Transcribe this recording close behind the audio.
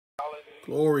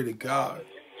Glory to God.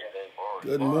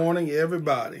 Good morning,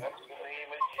 everybody.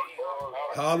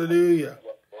 Hallelujah.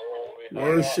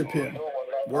 Worship him.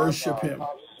 Worship him.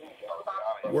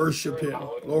 Worship him.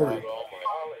 Glory.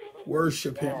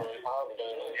 Worship him.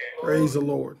 Praise the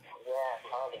Lord.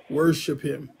 Worship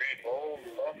him.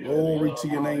 Glory to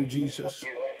your name, Jesus.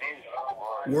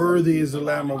 Worthy is the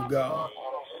Lamb of God.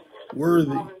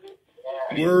 Worthy.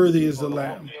 Worthy is the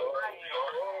Lamb.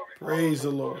 Praise the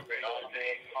Lord.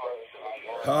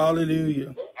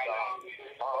 Hallelujah.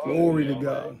 Glory to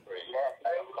God.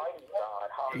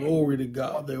 Glory to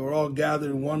God. They were all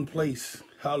gathered in one place.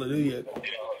 Hallelujah.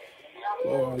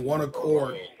 Or on one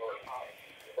accord.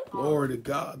 Glory to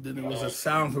God. Then there was a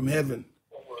sound from heaven.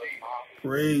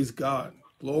 Praise God.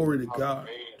 Glory to God.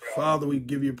 Father, we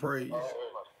give you praise.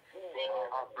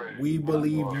 We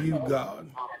believe you, God.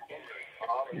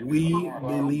 We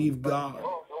believe God.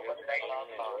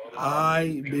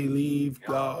 I believe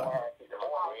God.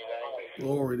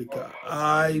 Glory to God.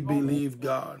 I believe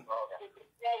God.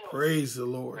 Praise the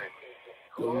Lord.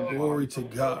 Glory to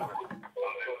God.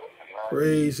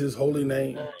 Praise his holy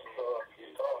name.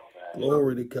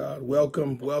 Glory to God.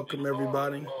 Welcome, welcome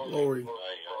everybody. Glory.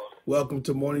 Welcome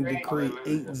to Morning Decree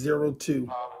 802.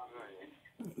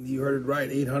 You heard it right,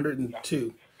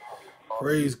 802.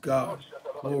 Praise God.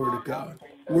 Glory to God.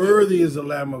 Worthy is the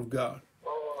Lamb of God.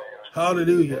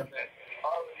 Hallelujah.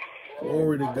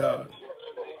 Glory to God.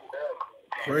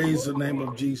 Praise the name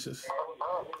of Jesus.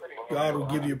 God will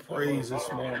give you praise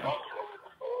this morning.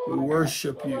 We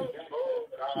worship you.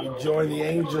 We join the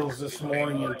angels this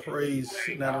morning in praise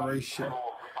and adoration.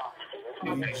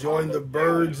 We join the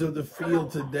birds of the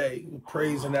field today with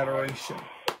praise and adoration.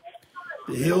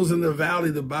 The hills and the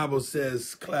valley, the Bible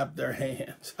says, clap their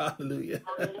hands. Hallelujah.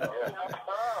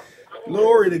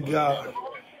 Glory to God.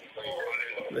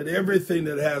 Let everything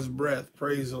that has breath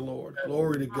praise the Lord.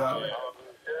 Glory to God.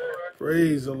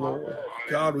 Praise the Lord.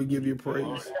 God, we give you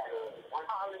praise.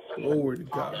 Glory to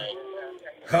God.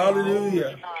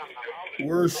 Hallelujah.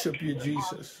 Worship you,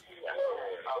 Jesus.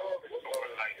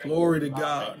 Glory to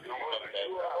God.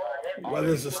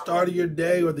 Whether it's the start of your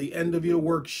day or the end of your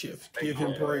work shift, give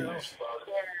him praise.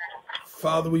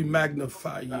 Father, we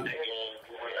magnify you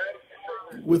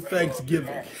with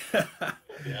thanksgiving.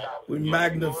 We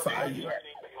magnify you.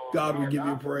 God, we give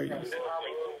you praise.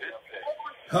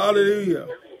 Hallelujah.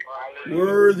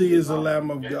 Worthy is the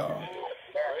Lamb of God.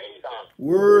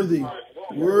 Worthy,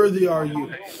 worthy are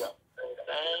you.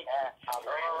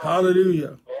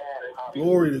 Hallelujah.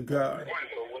 Glory to God.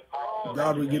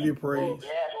 God, we give you praise.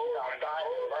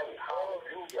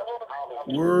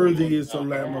 Worthy is the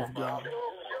Lamb of God.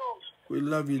 We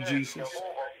love you, Jesus.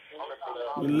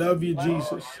 We love you,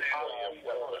 Jesus.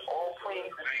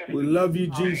 We love you,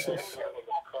 Jesus.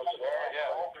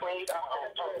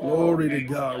 Glory to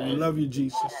God. We love you,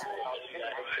 Jesus.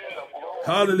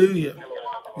 Hallelujah.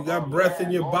 You got breath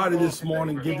in your body this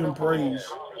morning. Give him praise.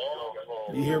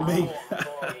 You hear me?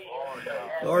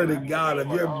 Glory to God. If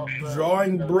you're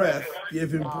drawing breath,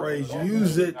 give him praise.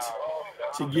 Use it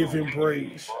to give him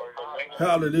praise.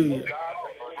 Hallelujah.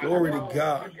 Glory to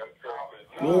God.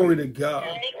 Glory to God.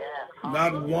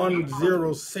 Not one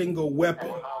single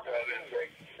weapon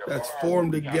that's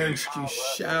formed against you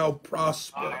shall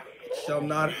prosper, shall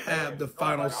not have the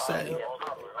final say.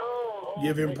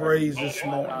 Give him praise this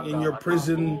morning. In your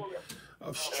prison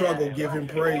of struggle, give him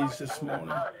praise this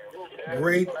morning.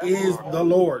 Great is the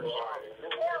Lord,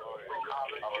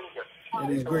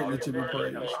 and he's greatly to be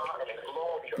praised.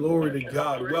 Glory to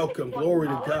God. Welcome. Glory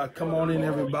to God. Come on in,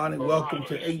 everybody. Welcome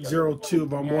to 802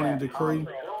 of our morning decree.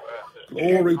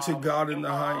 Glory to God in the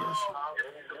highest.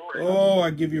 Oh,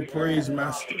 I give you praise,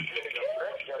 Master.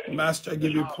 Master, I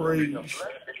give you praise.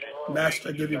 Master,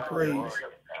 I give you praise.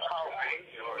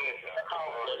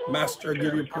 Master, I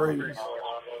give you praise.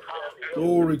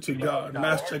 Glory to God.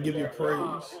 Master, I give you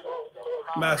praise.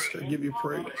 Master, I give you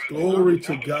praise. Glory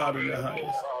to God in the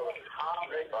highest.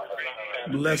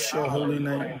 Bless your holy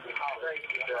name.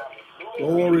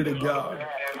 Glory to God.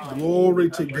 Glory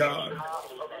to God.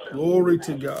 Glory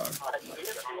to God.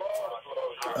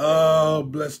 Oh,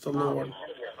 bless the Lord.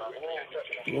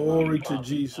 Glory to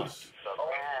Jesus.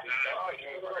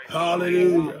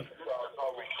 Hallelujah.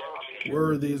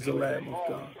 Worthy is the Lamb of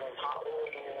God.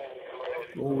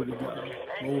 Glory to God.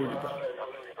 Glory to God.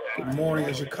 Good morning.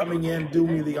 As you're coming in, do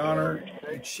me the honor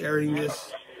of sharing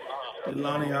this.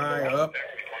 Delani and I are up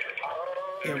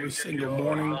every single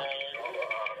morning.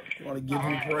 I want to give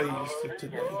him praise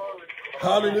today.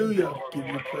 Hallelujah. Give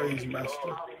you praise,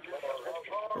 Master.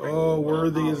 Oh,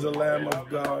 worthy is the Lamb of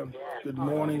God. Good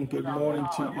morning. Good morning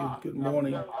to you. Good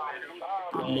morning.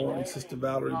 Good morning, Sister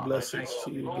Valerie. Blessings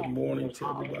to you. Good morning to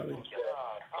everybody.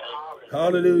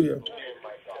 Hallelujah.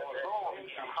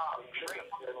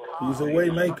 He's a way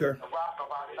maker.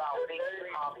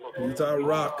 He's our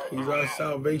rock. He's our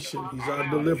salvation. He's our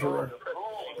deliverer.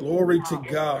 Glory to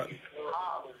God.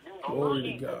 Glory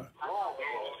to God.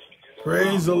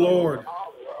 Praise the Lord.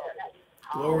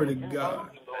 Glory to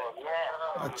God.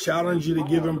 I challenge you to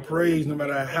give him praise no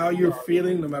matter how you're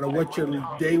feeling, no matter what your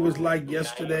day was like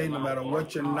yesterday, no matter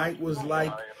what your night was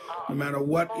like, no matter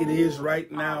what it is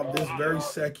right now, this very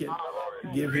second,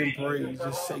 give him praise.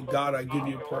 Just say, God, I give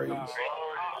you praise.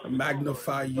 I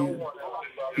magnify you.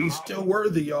 He's still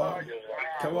worthy, y'all.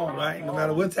 Come on, right? No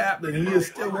matter what's happening, he is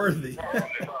still worthy.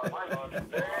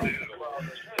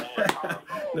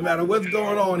 No matter what's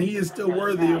going on, he is still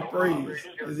worthy of praise.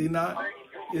 Is he not?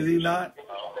 Is he not?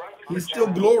 He's still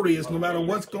glorious no matter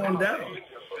what's going down.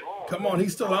 Come on,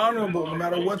 he's still honorable no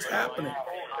matter what's happening.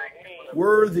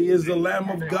 Worthy is the Lamb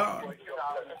of God.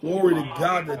 Glory to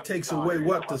God that takes away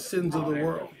what? The sins of the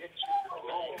world.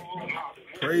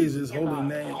 Praise his holy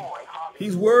name.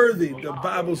 He's worthy. The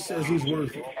Bible says he's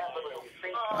worthy.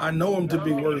 I know him to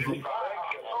be worthy.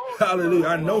 Hallelujah.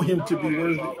 I know him to be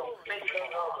worthy.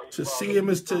 To see him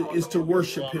is to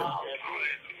worship him.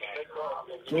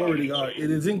 Glory to God.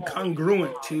 It is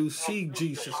incongruent to see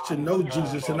Jesus, to know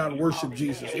Jesus and not worship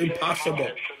Jesus. Impossible.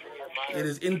 It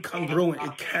is incongruent.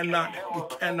 It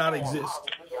cannot exist.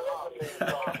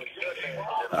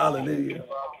 Hallelujah.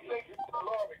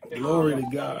 Glory to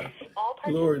God.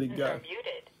 Glory to God.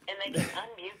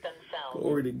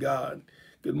 Glory to God.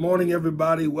 Good morning,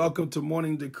 everybody. Welcome to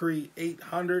Morning Decree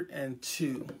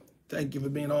 802. Thank you for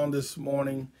being on this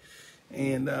morning.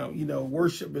 And you know,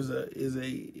 worship is an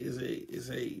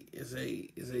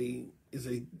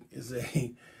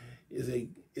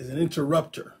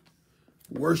interrupter.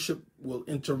 Worship will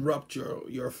interrupt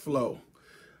your flow,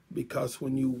 because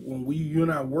when you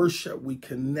and I worship, we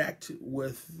connect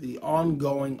with the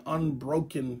ongoing,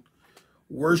 unbroken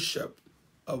worship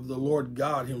of the Lord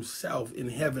God himself in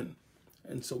heaven.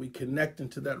 And so we connect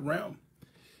into that realm.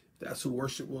 That's what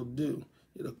worship will do.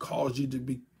 It'll cause you to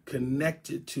be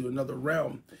connected to another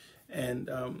realm. And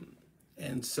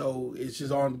so it's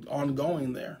just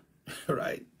ongoing there,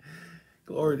 right?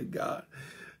 Glory to God.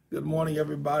 Good morning,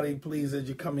 everybody. Please, as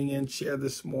you're coming in, share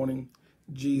this morning.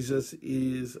 Jesus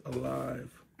is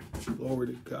alive. Glory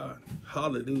to God.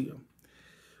 Hallelujah.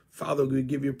 Father, we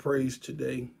give you praise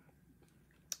today.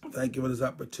 Thank you for this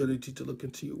opportunity to look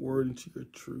into your word and to your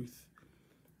truth.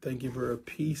 Thank you for a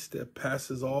peace that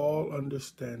passes all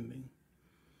understanding,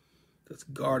 that's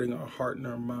guarding our heart and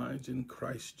our minds in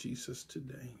Christ Jesus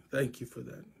today. Thank you for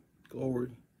that.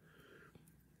 Glory.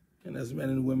 And as men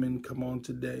and women come on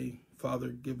today, Father,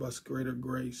 give us greater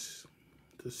grace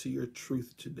to see your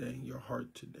truth today, your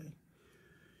heart today.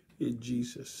 In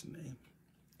Jesus' name,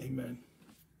 amen.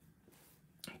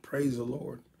 Praise the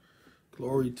Lord.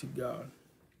 Glory to God.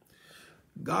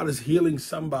 God is healing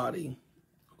somebody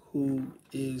who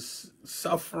is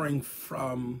suffering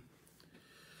from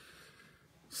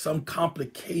some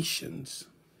complications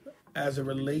as it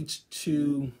relates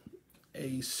to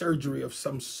a surgery of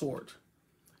some sort.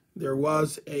 There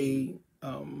was I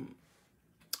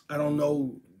don't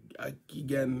know,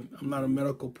 again, I'm not a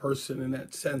medical person in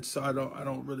that sense, so I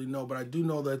don't really know, but I do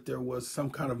know that there was some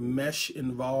kind of mesh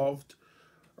involved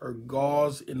or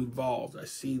gauze involved. I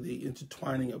see the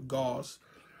intertwining of gauze,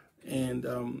 and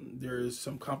there is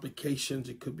some complications.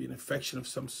 It could be an infection of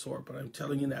some sort, but I'm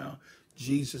telling you now,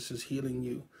 Jesus is healing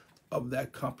you of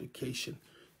that complication.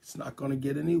 It's not going to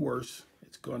get any worse.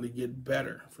 It's going to get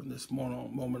better from this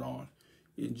moment on,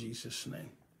 in Jesus'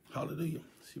 name. Hallelujah.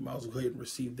 So you might as well go ahead and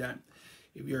receive that.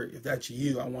 If that's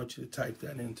you, I want you to type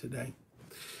that in today.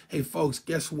 Hey, folks,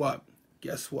 guess what?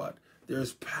 Guess what?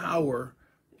 There's power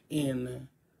in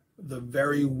the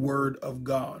very word of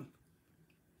God.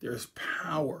 There's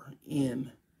power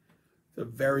in the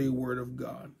very word of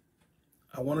God.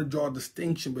 I want to draw a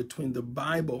distinction between the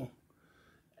Bible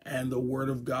and the Word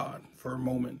of God for a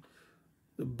moment.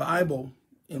 The Bible,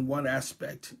 in one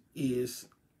aspect, is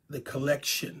the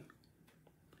collection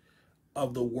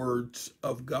of the words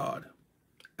of God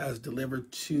as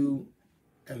delivered to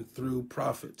and through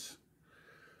prophets.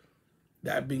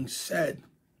 That being said,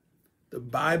 the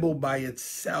Bible by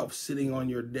itself, sitting on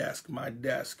your desk, my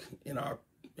desk, in our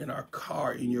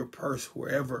car, in your purse,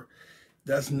 wherever,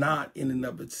 does not in and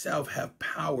of itself have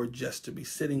power just to be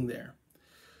sitting there.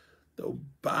 The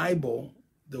Bible,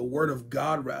 the Word of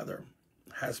God rather,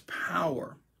 has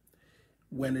power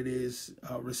when it is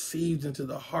received into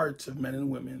the hearts of men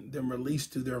and women, then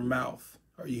released through their mouth.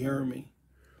 Are you hearing me?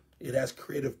 It has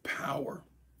creative power.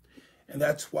 And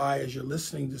that's why, as you're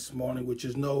listening this morning, which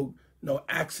is no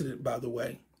accident, by the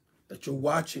way, that you're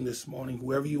watching this morning,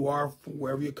 whoever you are, from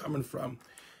wherever you're coming from,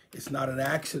 it's not an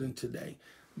accident today,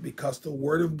 because the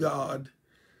Word of God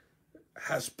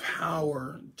has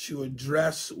power to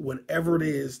address whatever it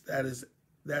is that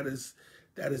is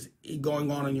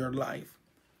going on in your life.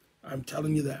 I'm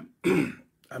telling you that.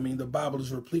 I mean, the Bible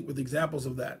is replete with examples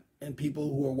of that, and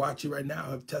people who are watching right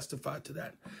now have testified to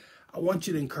that. I want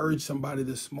you to encourage somebody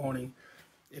this morning.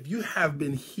 If you have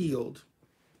been healed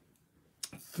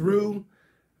through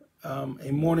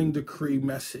a morning decree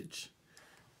message,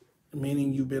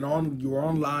 meaning you were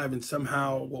on live and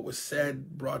somehow what was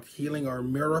said brought healing or a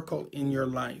miracle in your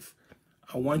life,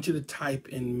 I want you to type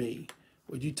in me.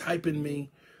 Would you type in me?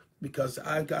 Because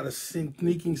I've got a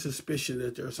sneaking suspicion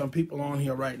that there are some people on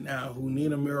here right now who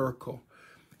need a miracle,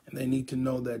 and they need to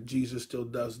know that Jesus still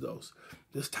does those.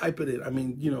 Just type it in. I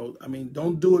mean,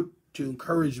 don't do it to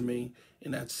encourage me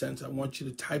in that sense. I want you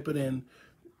to type it in,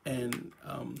 and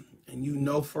you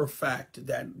know for a fact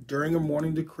that during a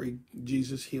morning decree,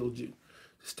 Jesus healed you.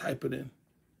 Just type it in.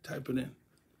 Type it in.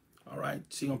 All right.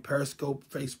 See on Periscope,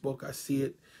 Facebook, I see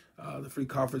it. The free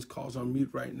conference call's on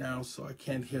mute right now, so I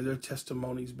can't hear their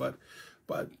testimonies, but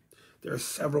there are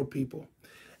several people.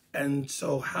 And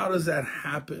so how does that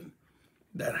happen?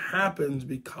 That happens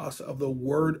because of the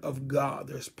Word of God.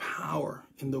 There's power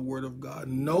in the Word of God.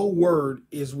 No word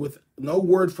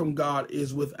from God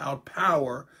is without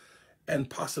power and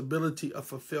possibility of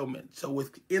fulfillment. So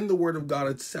within the Word of God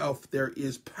itself, there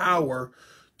is power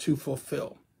to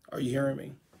fulfill. Are you hearing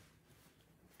me?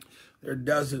 There are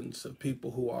dozens of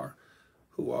people who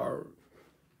are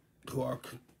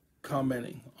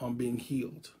commenting on being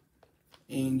healed.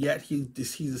 And yet he's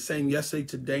the same yesterday,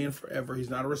 today, and forever. He's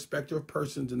not a respecter of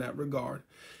persons in that regard.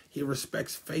 He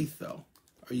respects faith, though.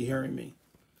 Are you hearing me?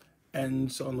 And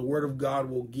so the Word of God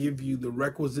will give you the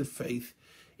requisite faith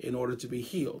in order to be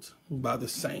healed by the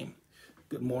same.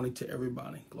 Good morning to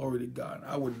everybody. Glory to God.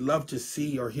 I would love to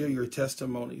see or hear your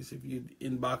testimonies. If you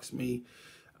inbox me,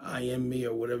 IM me,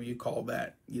 or whatever you call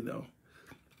that,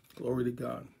 Glory to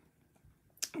God.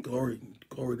 Glory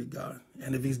to God.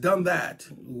 And if he's done that,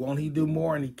 won't he do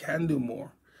more? And he can do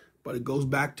more. But it goes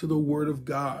back to the Word of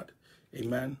God.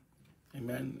 Amen.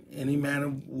 Amen. Any man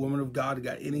or woman of God who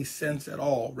got any sense at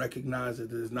all recognize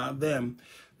that it is not them.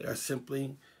 I am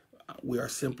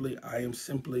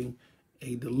simply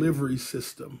a delivery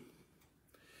system.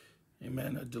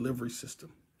 Amen. A delivery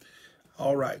system.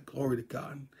 All right. Glory to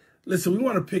God. Listen, we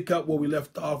want to pick up where we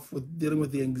left off with dealing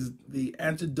with the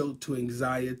antidote to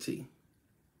anxiety.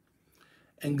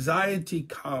 Anxiety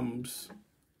comes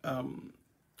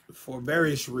for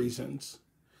various reasons,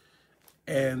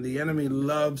 and the enemy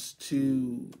loves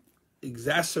to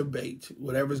exacerbate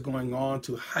whatever's going on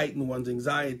to heighten one's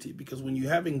anxiety, because when you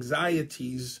have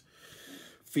anxieties,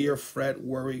 fear, fret,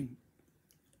 worry,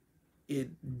 it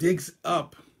digs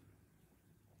up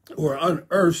or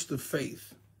unearths the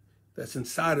faith that's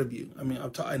inside of you. I mean,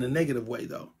 I'm talking in a negative way,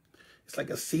 though. It's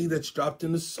like a seed that's dropped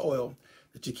in the soil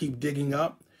that you keep digging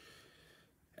up.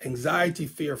 Anxiety,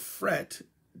 fear, fret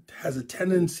has a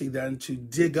tendency then to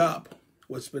dig up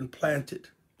what's been planted.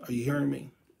 Are you hearing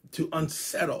me? To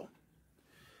unsettle.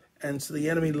 And so the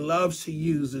enemy loves to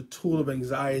use the tool of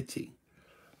anxiety.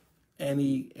 And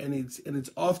it's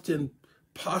often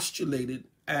postulated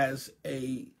as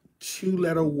a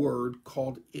two-letter word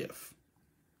called if.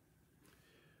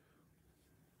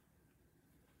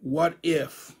 What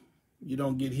if you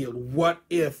don't get healed? What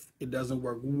if it doesn't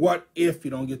work? What if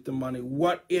you don't get the money?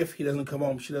 What if he doesn't come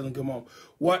home? She doesn't come home?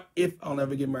 What if I'll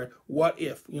never get married? What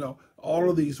if? All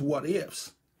of these what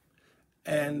ifs.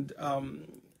 And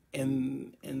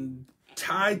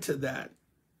tied to that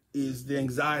is the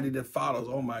anxiety that follows.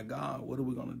 Oh my God, what are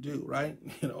we going to do? Right?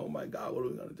 Oh my God, what are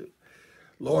we going to do?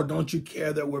 Lord, don't you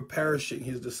care that we're perishing?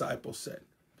 His disciples said.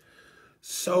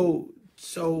 So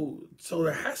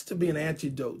there has to be an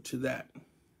antidote to that.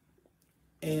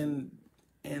 And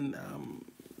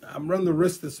I'm running the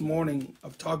risk this morning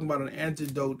of talking about an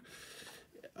antidote,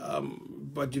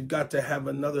 but you've got to have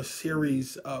another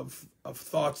series of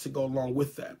thoughts to go along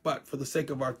with that. But for the sake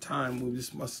of our time, we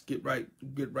just must get right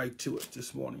to it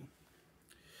this morning.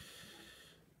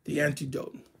 The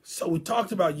antidote. So we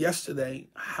talked about yesterday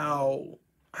how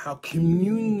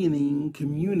communion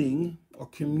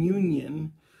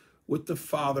with the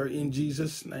Father in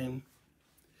Jesus' name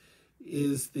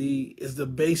is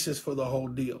the basis for the whole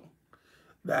deal.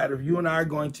 That if you and I are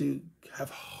going to have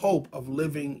hope of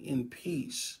living in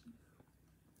peace,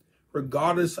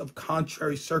 regardless of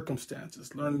contrary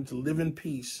circumstances, learning to live in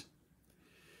peace,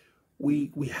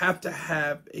 we have to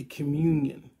have a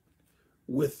communion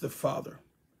with the Father.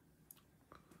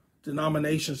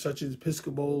 denominations such as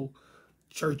Episcopal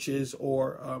churches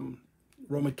or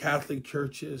Roman Catholic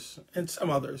churches and some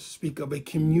others speak of a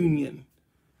communion,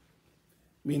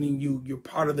 meaning you're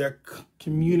part of their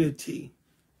community.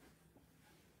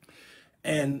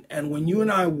 And when you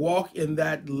and I walk in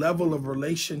that level of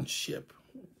relationship,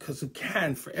 because it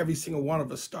can for every single one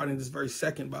of us, starting this very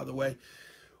second, by the way,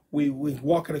 we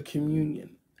walk in a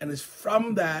communion. And it's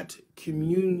from that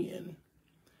communion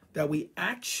that we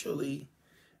actually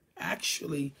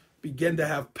begin to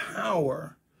have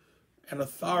power and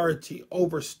authority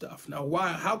over stuff. Now, why?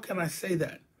 How can I say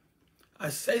that? I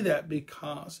say that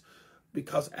because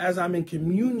as I'm in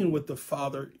communion with the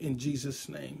Father in Jesus'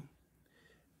 name,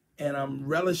 and I'm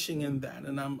relishing in that,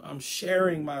 and I'm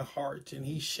sharing my heart, and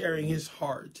he's sharing his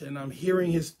heart, and I'm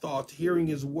hearing his thoughts, hearing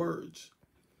his words,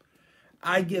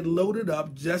 I get loaded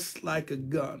up just like a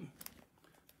gun.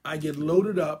 I get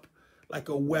loaded up like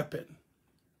a weapon.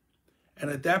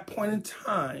 And at that point in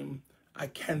time, I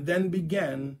can then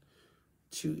begin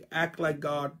to act like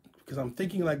God, because I'm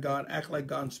thinking like God, act like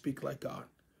God, and speak like God.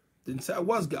 Didn't say I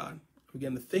was God. I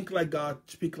began to think like God,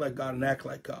 speak like God, and act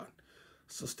like God.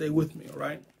 So stay with me, all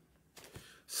right?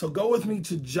 So go with me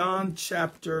to John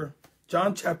chapter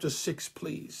 6,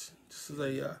 please. This is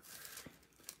a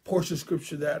portion of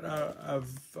scripture that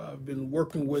I've been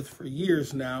working with for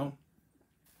years now,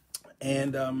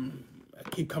 and I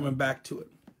keep coming back to it.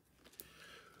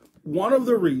 One of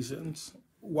the reasons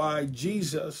why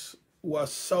Jesus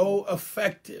was so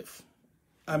effective,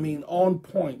 I mean on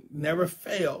point, never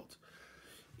failed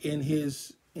in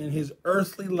his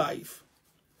earthly life,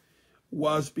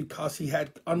 was because he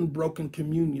had unbroken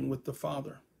communion with the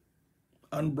Father.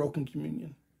 Unbroken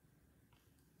communion.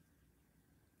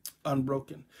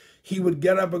 Unbroken. He would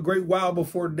get up a great while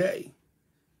before day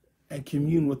and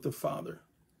commune with the Father.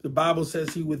 The Bible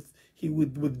says he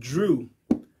withdrew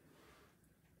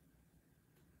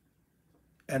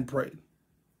and prayed.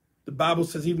 The Bible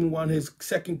says even when his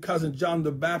second cousin, John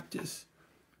the Baptist,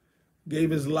 gave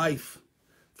his life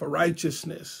for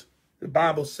righteousness, the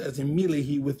Bible says immediately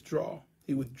he withdrew,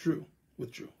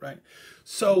 right?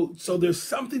 So there's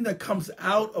something that comes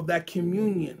out of that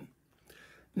communion.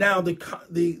 Now, the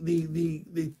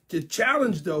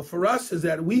challenge, though, for us is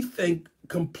that we think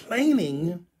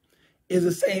complaining is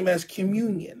the same as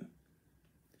communion.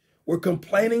 We're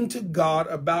complaining to God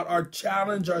about our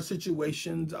challenge, our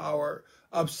situations, our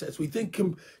upsets. We think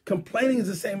complaining is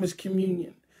the same as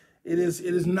communion. It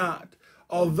is not.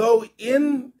 Although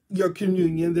in your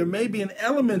communion, there may be an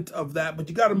element of that, but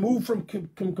you got to move from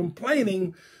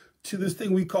complaining to this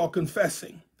thing we call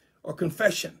confessing or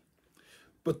confession.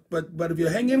 But if you're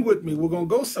hanging with me, we're going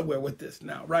to go somewhere with this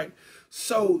now, right?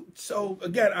 So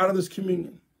again, out of this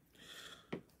communion.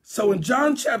 So in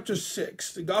John chapter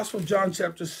 6, the Gospel of John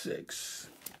chapter 6,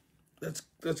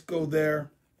 let's go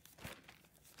there.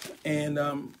 And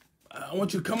I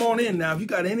want you to come on in now. If you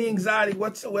got any anxiety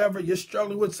whatsoever, you're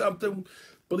struggling with something,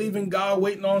 believe in God,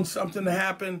 waiting on something to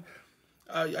happen,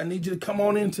 I need you to come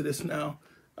on into this now.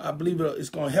 I believe it's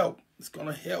going to help. It's going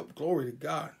to help. Glory to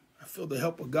God. I feel the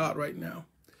help of God right now.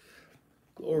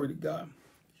 Glory to God.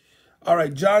 All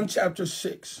right, John chapter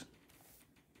 6.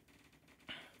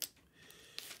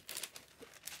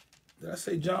 Did I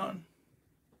say John?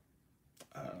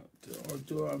 Or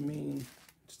do I mean,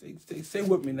 stay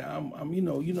with me now. I'm you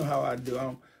know how I do.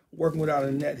 I'm working without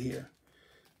a net here.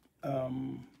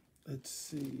 Let's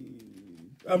see.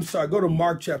 I'm sorry, go to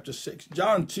Mark chapter 6.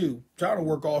 John 2. Trying to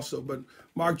work also, but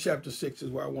Mark chapter 6 is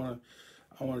where I want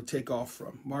to take off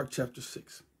from. Mark chapter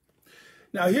 6.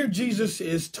 Now here Jesus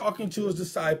is talking to his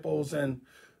disciples and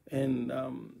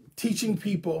teaching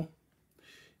people,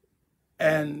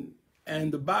 and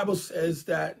the Bible says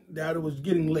that it was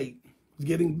getting late. It was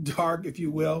getting dark, if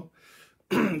you will.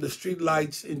 The street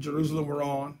lights in Jerusalem were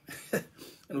on, and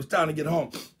it was time to get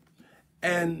home.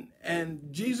 And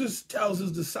Jesus tells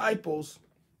his disciples,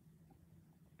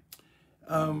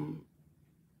 in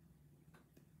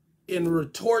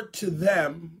retort to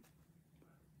them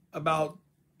about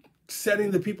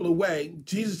setting the people away,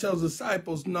 Jesus tells the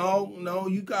disciples, no,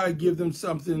 you gotta give them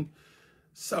something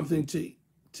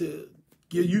to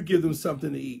give them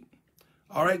something to eat.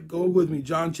 All right, go with me,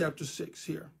 John chapter 6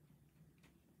 here.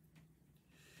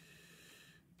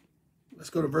 Let's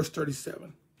go to verse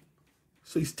 37.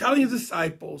 So he's telling his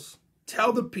disciples,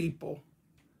 tell the people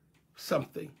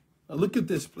something. Now look at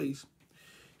this, please.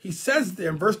 He says there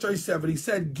in verse 37, he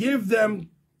said, give them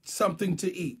something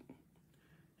to eat.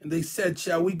 And they said,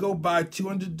 shall we go buy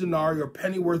 200 denarii or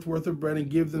pennyworth of bread and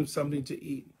give them something to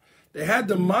eat? They had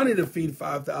the money to feed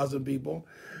 5,000 people,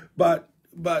 but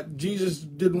Jesus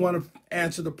didn't want to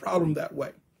answer the problem that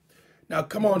way. Now,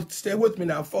 come on, stay with me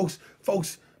now, folks.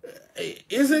 Folks,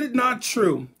 is it not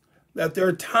true that there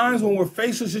are times when we're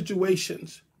facing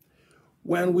situations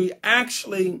when we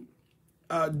actually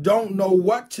don't know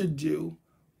what to do,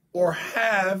 or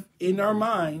have in our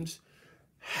minds,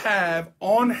 have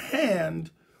on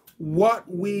hand what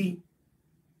we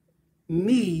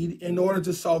need in order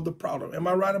to solve the problem? Am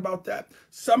I right about that?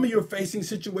 Some of you are facing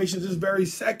situations this very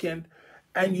second,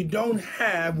 and you don't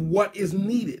have what is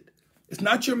needed. It's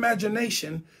not your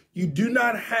imagination. You do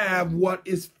not have what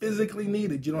is physically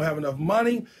needed. You don't have enough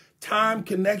money, time,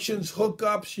 connections,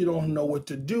 hookups. You don't know what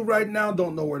to do right now,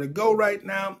 don't know where to go right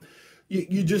now.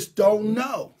 You just don't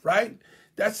know, right?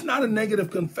 That's not a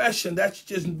negative confession. That's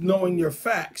just knowing your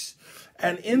facts.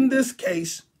 And in this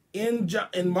case, in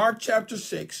Mark chapter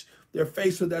 6, they're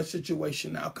faced with that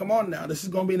situation now. Come on now. This is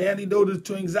going to be an antidote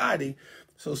to anxiety.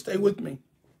 So stay with me.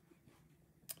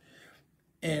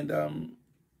 And I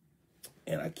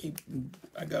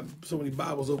got so many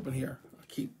Bibles open here. I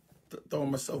keep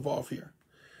throwing myself off here.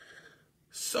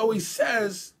 So he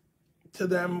says to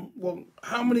them, well,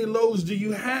 how many loaves do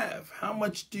you have?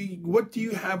 What do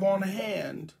you have on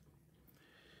hand?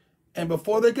 And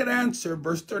before they could answer,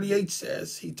 verse 38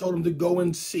 says, he told them to go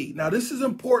and see. Now, this is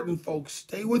important, folks.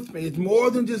 Stay with me. It's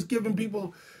more than just giving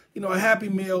people, a Happy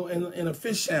Meal and a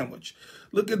fish sandwich.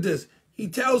 Look at this. He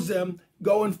tells them,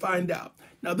 go and find out.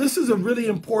 Now, this is a really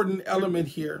important element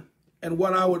here. And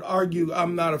what I would argue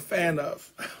I'm not a fan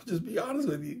of, I'll just be honest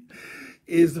with you,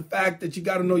 is the fact that you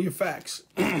got to know your facts.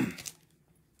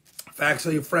 Facts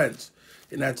are your friends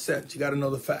in that sense. You got to know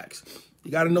the facts. You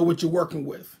got to know what you're working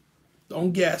with.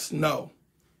 Don't guess, no.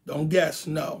 Don't guess,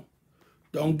 no.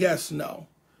 Don't guess, no.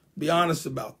 Be honest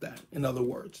about that, in other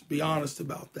words. Be honest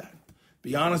about that.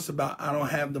 Be honest about, I don't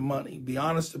have the money. Be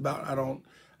honest about, I don't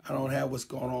have what's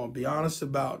going on. Be honest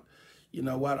about, you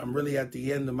know what, I'm really at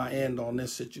the end of my end on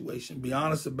this situation. Be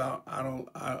honest about,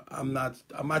 I'm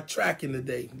not tracking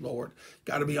today, Lord.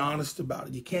 Got to be honest about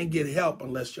it. You can't get help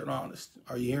unless you're honest.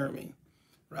 Are you hearing me?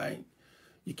 Right?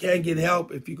 You can't get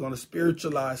help if you're going to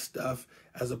spiritualize stuff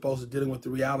as opposed to dealing with the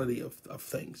reality of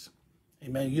things.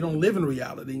 Amen. You don't live in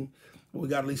reality. We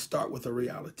got to at least start with a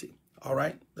reality. All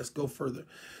right, let's go further.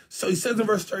 So he says in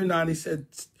verse 39,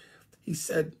 he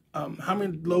said, how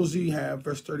many loaves do you have?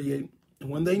 Verse 38. And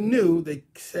when they knew, they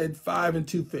said 5 and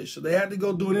 2 fish. So they had to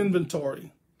go do an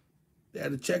inventory. They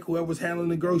had to check whoever was handling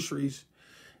the groceries.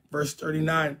 Verse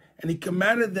 39. And he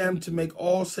commanded them to make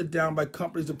all sit down by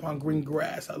companies upon green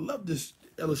grass. I love this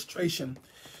illustration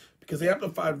because the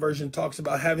Amplified Version talks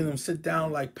about having them sit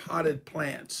down like potted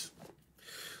plants.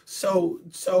 So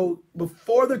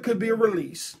before there could be a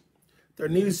release, there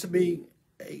needs to be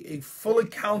a full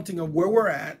accounting of where we're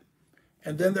at,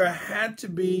 and then there had to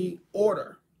be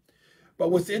order. But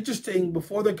what's interesting,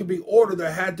 before there could be order,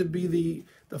 there had to be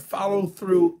the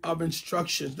follow-through of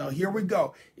instructions. Now, here we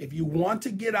go. If you want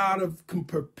to get out of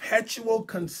perpetual,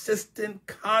 consistent,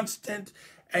 constant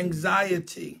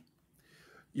anxiety,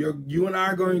 you and I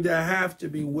are going to have to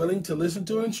be willing to listen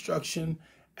to instruction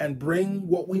and bring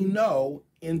what we know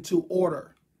into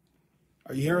order.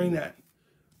 Are you hearing that?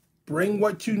 Bring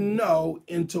what you know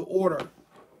into order.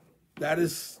 That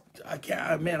is, I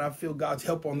feel God's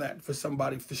help on that for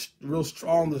somebody real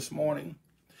strong this morning.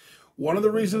 One of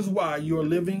the reasons why you are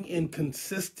living in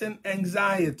consistent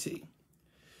anxiety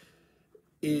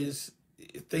is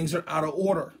things are out of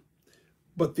order.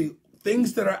 But the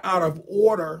things that are out of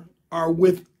order are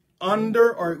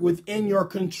within your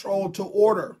control to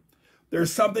order.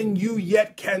 There's something you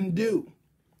yet can do.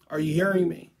 Are you hearing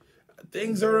me?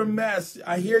 Things are a mess.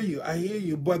 I hear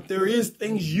you. But there is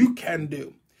things you can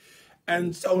do.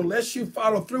 And so unless you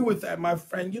follow through with that, my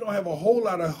friend, you don't have a whole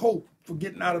lot of hope for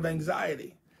getting out of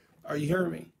anxiety. Are you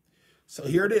hearing me? So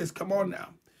here it is. Come on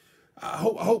now. I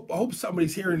hope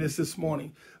somebody's hearing this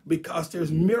morning, because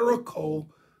there's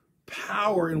miracle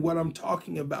power in what I'm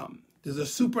talking about. There's a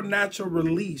supernatural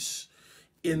release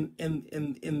in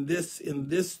this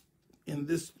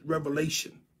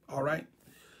revelation. All right.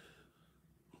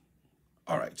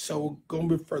 All right. So we'll go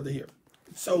a bit further here.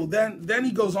 So then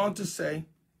he goes on to say,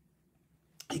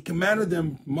 he commanded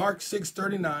them, Mark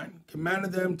 6:39,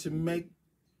 commanded them to make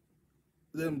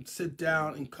them sit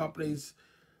down in companies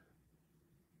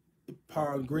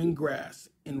upon green grass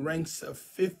in ranks of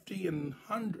 50 and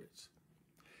hundreds.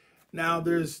 Now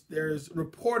there's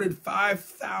reported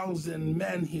 5,000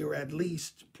 men here at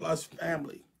least, plus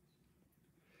family.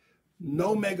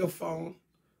 No megaphone,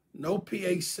 no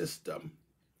PA system,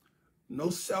 no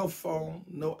cell phone,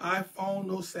 no iPhone,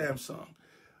 no Samsung.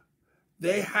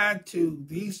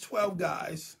 These 12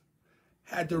 guys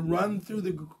had to run through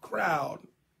the crowd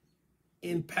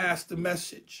and pass the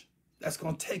message. That's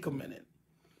going to take a minute.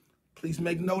 Please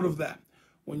make note of that.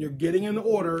 When you're getting in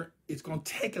order, it's going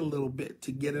to take a little bit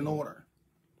to get in order.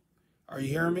 Are you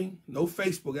hearing me? No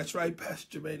Facebook. That's right,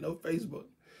 Pastor Jermaine. No Facebook.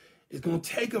 It's going to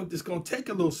take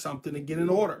a little something to get in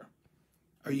order.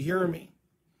 Are you hearing me?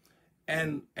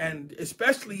 And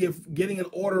especially if getting in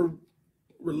order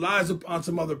relies upon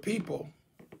some other people,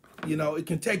 you know, it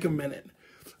can take a minute.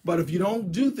 But if you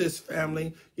don't do this,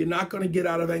 family, you're not going to get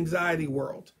out of anxiety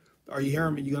world. Are you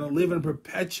hearing me? You're going to live in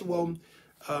perpetual,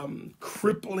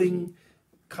 crippling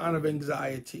kind of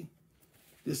anxiety.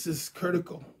 This is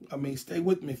critical. I mean, stay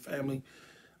with me, family.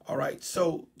 All right.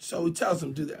 So he tells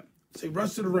them, do that. So he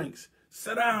runs to the rings.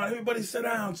 Sit down. Everybody sit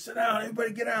down. Sit down.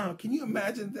 Everybody get down. Can you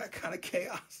imagine that kind of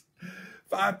chaos?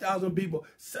 5,000 people.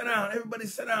 Sit down. Everybody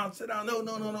sit down. Sit down.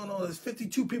 No. There's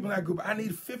 52 people in that group. I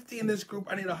need 50 in this group.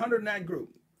 I need 100 in that group.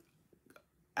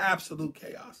 Absolute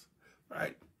chaos,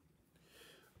 right?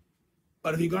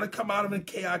 But if you're going to come out of a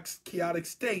chaotic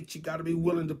state, you got to be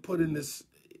willing to put in this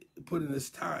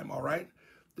time, all right?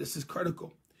 This is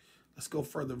critical. Let's go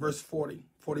further. Verse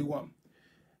 41.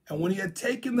 And when he had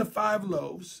taken the 5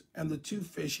 loaves and the 2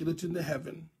 fish, he looked into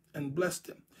heaven and blessed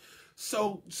them.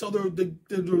 So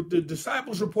the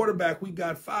disciples reported back, we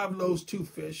got 5 loaves, 2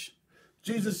 fish.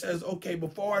 Jesus says, okay,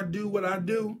 before I do what I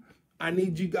do, I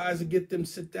need you guys to get them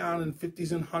sit down in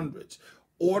 50s and 100s.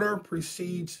 Order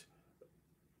precedes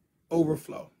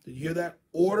overflow. Did you hear that?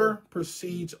 Order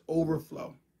precedes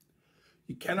overflow.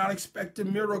 You cannot expect a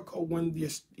miracle when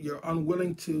you're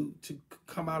unwilling to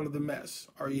come out of the mess.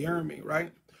 Are you hearing me,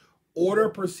 right? Order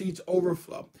precedes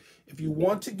overflow. If you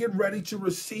want to get ready to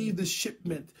receive the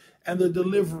shipment and the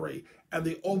delivery and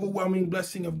the overwhelming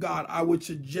blessing of God, I would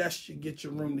suggest you get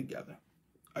your room together.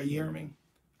 Are you hearing me?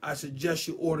 I suggest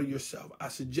you order yourself. I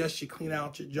suggest you clean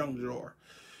out your junk drawer.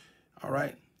 All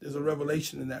right? There's a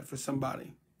revelation in that for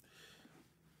somebody.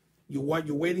 You're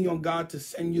waiting on God to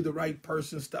send you the right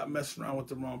person. Stop messing around with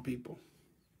the wrong people.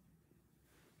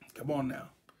 Come on now.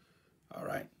 All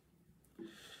right?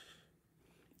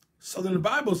 So then the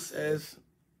Bible says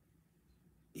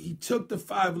he took the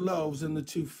 5 loaves and the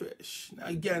 2 fish. Now,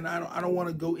 again, I don't want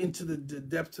to go into the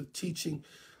depths of teaching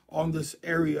on this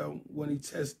area when he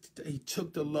says he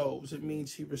took the loaves. It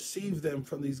means he received them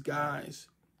from these guys.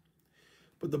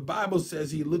 But the Bible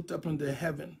says he looked up into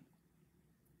heaven.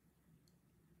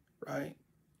 Right?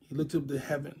 He looked up to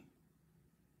heaven.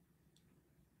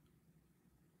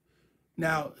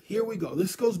 Now, here we go.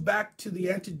 This goes back to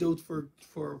the antidote for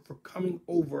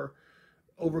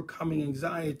overcoming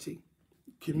anxiety,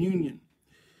 communion.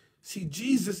 See,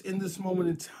 Jesus in this moment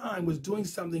in time was doing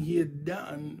something he had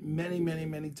done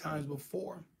many times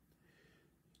before.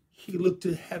 He looked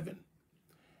to heaven.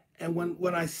 And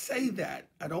when I say that,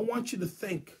 I don't want you to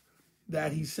think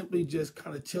that he simply just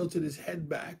kind of tilted his head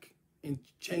back and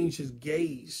changed his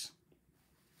gaze.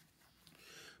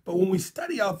 But when we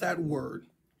study out that word,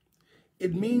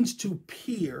 it means to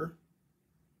peer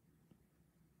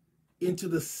into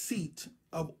the seat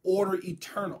of order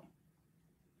eternal.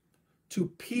 To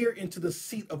peer into the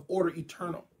seat of order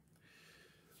eternal.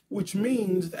 Which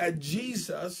means that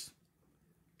Jesus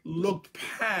looked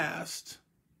past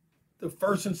the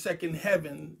first and second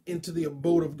heaven into the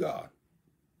abode of God.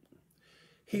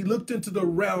 He looked into the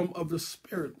realm of the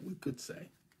spirit, we could say.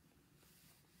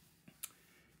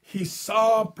 He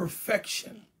saw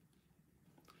perfection.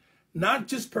 Not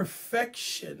just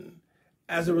perfection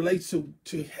as it relates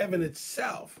to heaven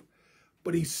itself,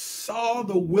 but he saw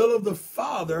the will of the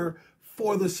Father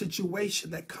for the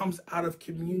situation that comes out of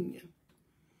communion.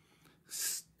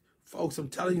 Folks, I'm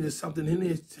telling you, there's something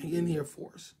in here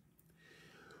for us.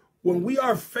 When we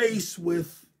are faced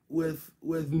with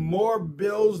more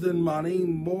bills than money,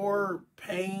 more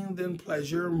pain than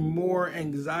pleasure, more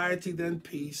anxiety than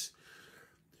peace,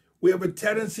 we have a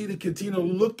tendency to continue to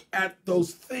look at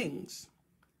those things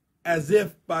as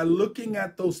if by looking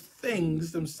at those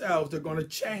things themselves, they're going to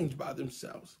change by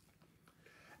themselves.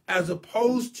 As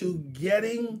opposed to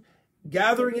gathering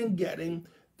and getting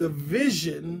the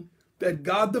vision that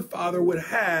God the Father would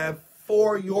have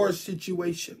for your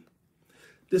situation.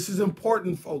 This is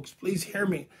important, folks. Please hear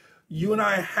me. You and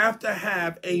I have to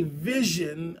have a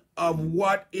vision of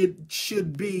what it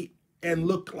should be and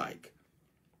look like.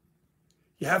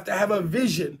 You have to have a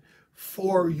vision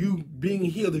for you being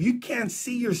healed. If you can't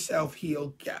see yourself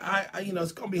healed,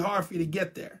 it's going to be hard for you to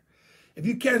get there. If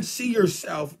you can't see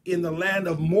yourself in the land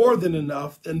of more than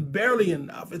enough than barely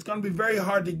enough, it's going to be very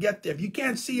hard to get there. If you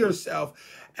can't see yourself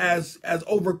as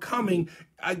overcoming,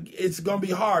 it's going to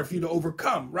be hard for you to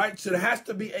overcome, right? So there has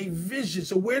to be a vision.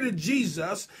 So where did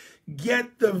Jesus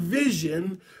get the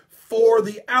vision for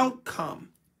the outcome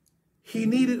he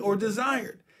needed or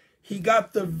desired? He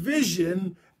got the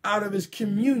vision out of his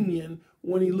communion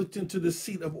when he looked into the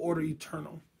seat of order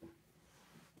eternal.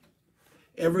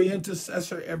 Every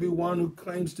intercessor, everyone who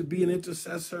claims to be an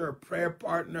intercessor, a prayer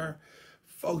partner,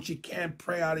 folks, you can't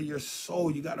pray out of your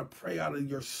soul. You got to pray out of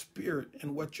your spirit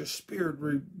and what your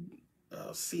spirit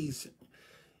sees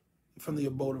from the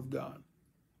abode of God.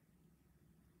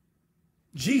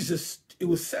 Jesus, it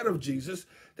was said of Jesus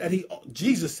that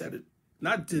Jesus said it,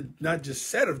 not just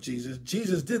said of Jesus.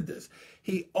 Jesus did this.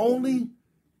 He only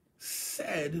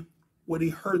said what he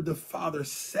heard the Father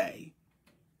say.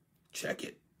 Check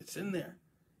it. It's in there.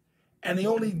 And he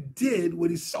only did what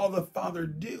he saw the Father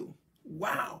do.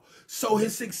 Wow. So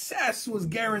his success was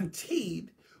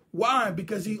guaranteed. Why?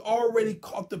 Because he already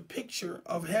caught the picture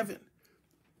of heaven.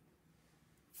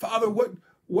 Father,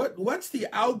 what's the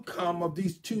outcome of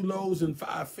these 2 loaves and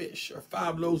 5 fish, or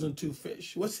 5 loaves and 2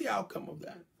 fish? What's the outcome of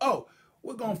that? Oh,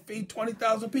 we're going to feed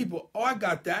 20,000 people. Oh, I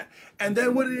got that. And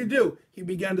then what did he do? He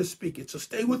began to speak it. So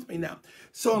stay with me now.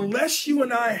 So unless you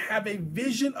and I have a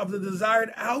vision of the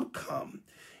desired outcome,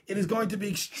 it is going to be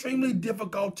extremely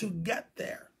difficult to get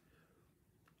there.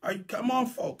 All right, come on,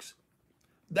 folks.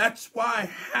 That's why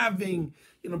having,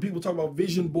 people talk about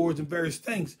vision boards and various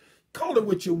things. Call it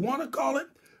what you want to call it,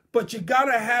 but you got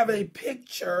to have a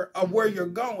picture of where you're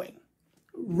going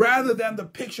rather than the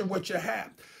picture of what you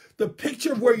have. The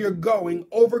picture of where you're going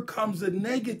overcomes the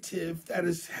negative that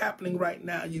is happening right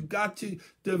now. You've got to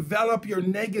develop your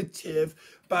negative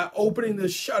by opening the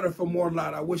shutter for more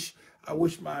light. I wish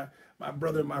my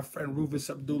brother and my friend Rufus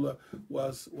Abdullah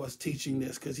was teaching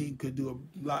this, because he could do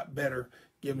a lot better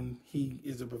given he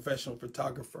is a professional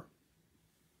photographer.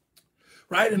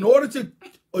 Right? In order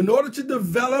to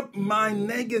develop my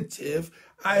negative,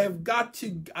 I've got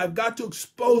to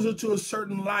expose it to a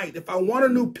certain light. If I want a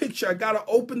new picture, I got to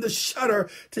open the shutter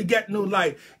to get new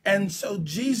light. And so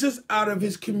Jesus, out of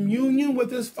his communion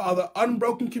with his Father,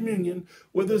 unbroken communion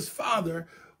with his Father,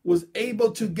 was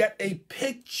able to get a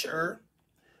picture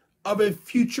of a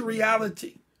future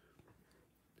reality.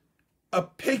 A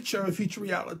picture of a future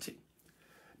reality.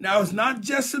 Now, it's not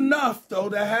just enough, though,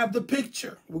 to have the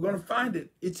picture. We're going to find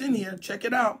it. It's in here. Check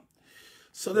it out.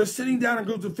 So they're sitting down in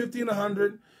groups of 50 and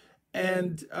 100,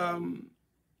 and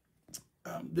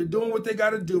they're doing what they got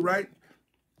to do, right?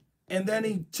 And then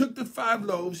he took the 5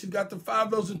 loaves. He got the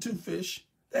 5 loaves and 2 fish.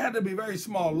 They had to be very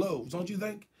small loaves, don't you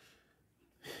think?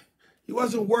 He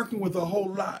wasn't working with a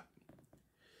whole lot.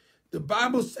 The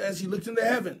Bible says he looked into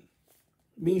heaven.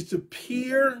 It means to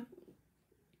peer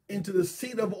into the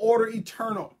seat of order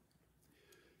eternal.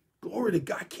 Glory to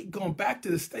God. I keep going back to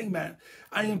this thing, man.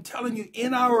 I am telling you,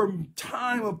 in our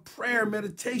time of prayer,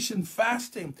 meditation,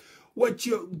 fasting,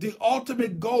 the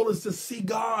ultimate goal is to see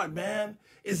God, man.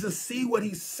 Is to see what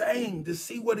he's saying, to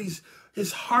see what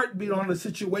his heartbeat on the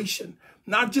situation.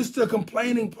 Not just the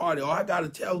complaining party. Oh, I got to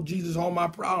tell Jesus all my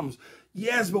problems.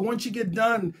 Yes, but once you get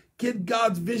done, get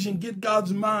God's vision, get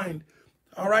God's mind.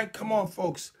 All right, come on,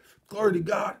 folks. Glory to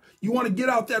God. You want to get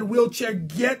out that wheelchair,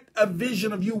 get a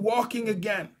vision of you walking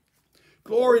again.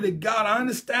 Glory to God. I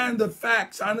understand the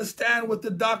facts. I understand what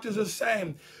the doctors are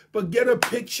saying. But get a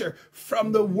picture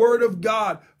from the Word of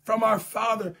God, from our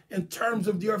Father, in terms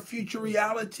of your future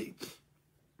reality.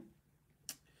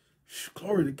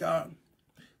 Glory to God.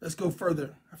 Let's go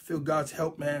further. I feel God's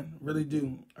help, man. I really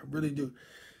do. I really do.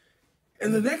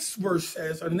 And the next verse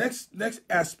says, or the next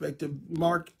aspect of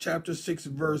Mark chapter 6,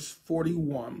 verse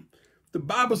 41, the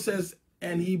Bible says,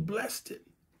 and he blessed it.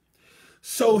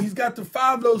 So he's got the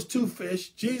 5 loaves, 2 fish.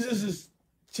 Jesus is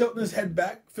tilting his head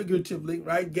back, figuratively,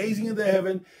 right? Gazing into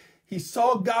heaven. He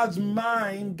saw God's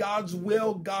mind, God's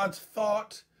will, God's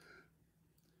thought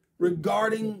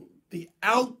regarding the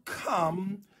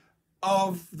outcome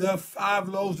of the 5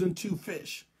 loaves and 2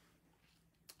 fish.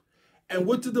 And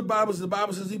what did the Bible say? The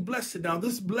Bible says he blessed it. Now,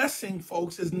 this blessing,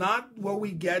 folks, is not where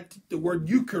we get the word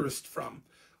Eucharist from,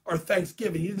 or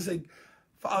Thanksgiving. He didn't say,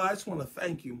 Father, I just want to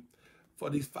thank you for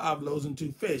these 5 loaves and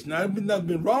 2 fish. Now, there's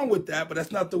nothing wrong with that, but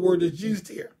that's not the word that's used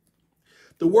here.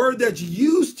 The word that's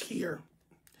used here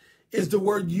is the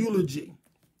word eulogy.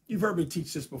 You've heard me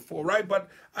teach this before, right? But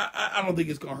I don't think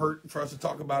it's going to hurt for us to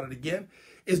talk about it again.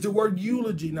 It's the word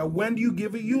eulogy. Now, when do you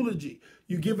give a eulogy?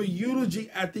 You give a eulogy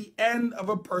at the end of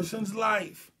a person's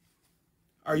life.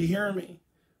 Are you hearing me?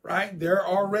 Right? They're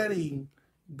already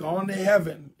gone to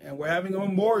heaven, and we're having a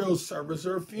memorial service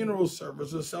or a funeral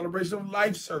service or a celebration of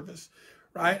life service,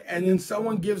 right? And then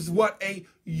someone gives what? A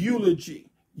eulogy.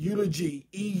 Eulogy,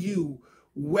 E-U,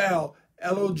 well,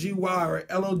 L-O-G-Y or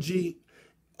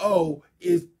L-O-G-O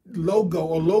is logo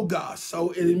or logos.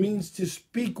 So it means to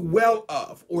speak well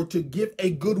of or to give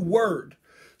a good word.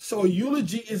 So a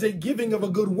eulogy is a giving of a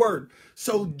good word.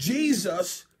 So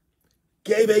Jesus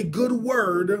gave a good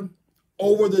word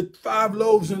over the 5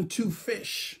 loaves and 2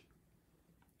 fish.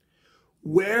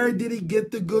 Where did he get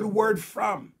the good word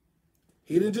from?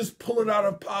 He didn't just pull it out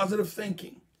of positive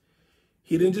thinking.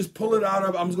 He didn't just pull it out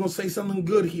of, I'm just going to say something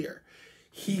good here.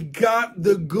 He got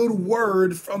the good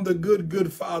word from the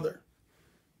good Father.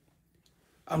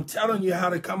 I'm telling you how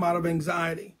to come out of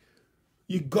anxiety.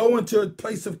 You go into a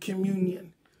place of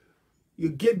communion. You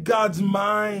get God's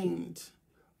mind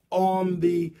on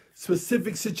the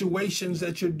specific situations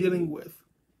that you're dealing with.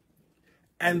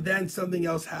 And then something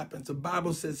else happens. The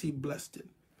Bible says he blessed it.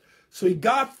 So he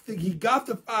got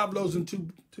the 5 loaves and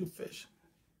two fish.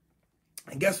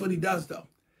 And guess what he does, though?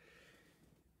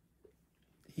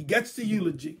 He gets the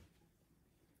eulogy.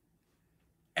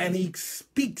 And he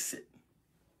speaks it.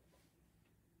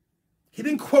 He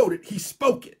didn't quote it. He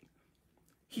spoke it.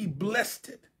 He blessed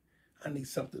it. I need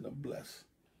something to bless.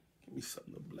 Give me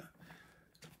something to bless.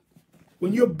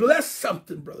 When you bless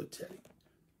something, Brother Teddy,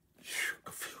 I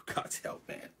feel God's help,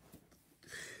 man.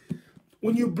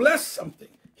 When you bless something,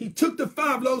 he took the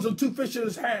 5 loaves and 2 fish in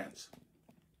his hands.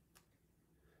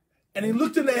 And he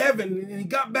looked into heaven and he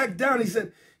got back down.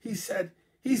 He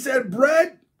said,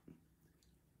 bread,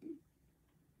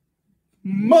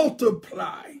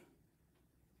 multiply.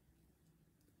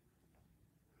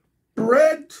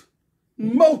 Bread,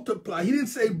 multiply. He didn't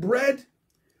say, bread,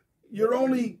 you're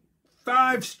only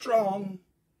 5 strong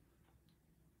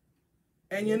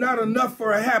and you're not enough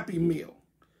for a happy meal.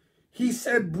 He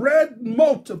said, bread,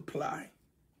 multiply.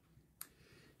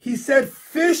 He said,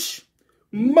 fish,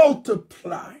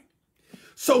 multiply.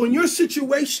 So in your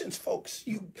situations, folks,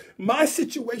 my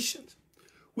situations,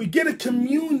 we get a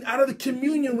communion. Out of the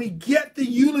communion, we get the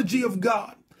eulogy of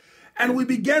God. And we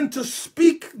begin to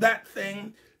speak that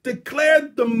thing, declare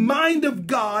the mind of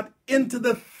God into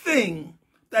the thing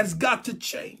that's got to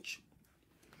change.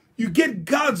 You get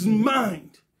God's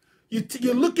mind.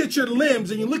 You look at your limbs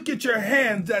and you look at your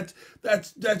hands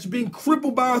that's being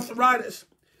crippled by arthritis.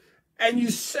 And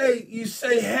you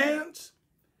say, hands,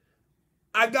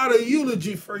 I got a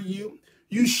eulogy for you.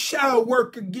 You shall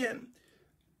work again.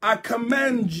 I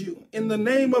command you in the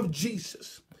name of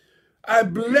Jesus. I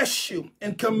bless you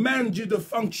and command you to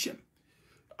function.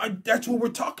 That's what we're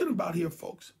talking about here,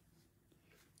 folks.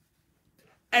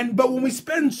 But when we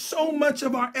spend so much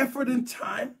of our effort and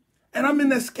time, and I'm in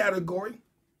this category,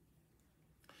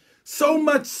 so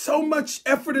much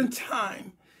effort and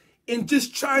time in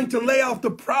just trying to lay out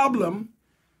the problem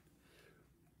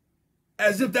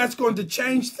as if that's going to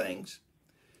change things.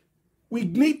 We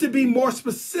need to be more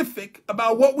specific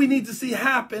about what we need to see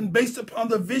happen based upon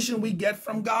the vision we get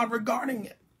from God regarding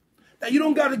it. Now, you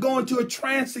don't got to go into a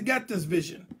trance to get this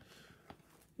vision.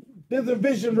 There's a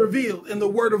vision revealed in the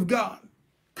Word of God,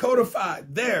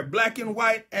 codified there, black and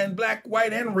white,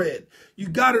 white and red. You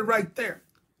got it right there.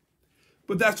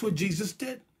 But that's what Jesus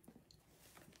did.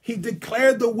 He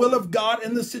declared the will of God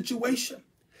in the situation.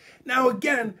 Now,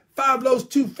 again, 5 loaves,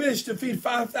 2 fish to feed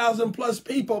 5,000 plus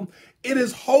people. It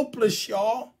is hopeless,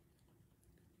 y'all.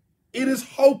 It is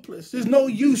hopeless. There's no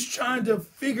use trying to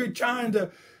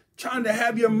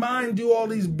have your mind do all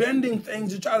these bending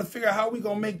things to try to figure out how we're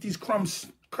going to make these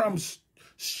crumbs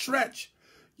stretch.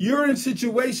 You're in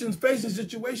facing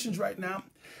situations right now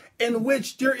in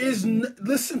which there is,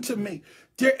 listen to me,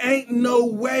 there ain't no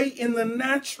way in the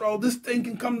natural this thing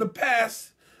can come to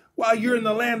pass while you're in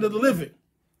the land of the living.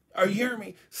 Are you hearing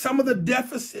me? Some of the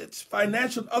deficits,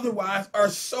 financial and otherwise, are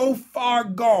so far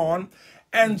gone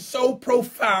and so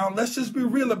profound. Let's just be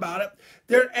real about it.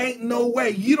 There ain't no way.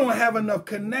 You don't have enough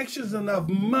connections, enough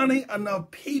money,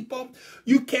 enough people.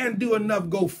 You can't do enough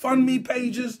GoFundMe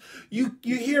pages. You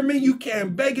hear me? You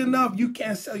can't beg enough. You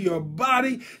can't sell your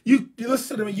body. You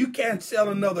listen to me. You can't sell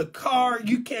another car.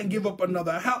 You can't give up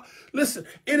another house. Listen,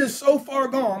 it is so far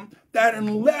gone that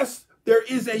unless there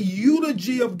is a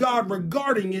eulogy of God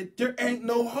regarding it, there ain't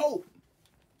no hope.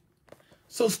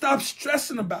 So stop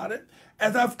stressing about it.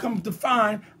 As I've come to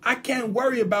find, I can't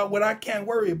worry about what I can't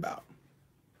worry about.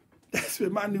 That's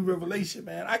been my new revelation,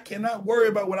 man. I cannot worry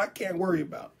about what I can't worry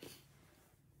about.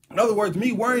 In other words,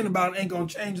 me worrying about it ain't going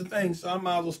to change a thing, so I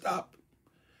might as well stop.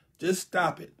 Just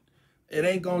stop it. It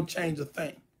ain't going to change a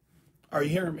thing. Are you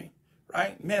hearing me?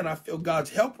 Right? Man, I feel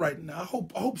God's help right now. I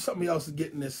hope somebody else is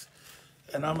getting this,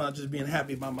 and I'm not just being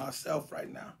happy by myself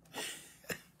right now.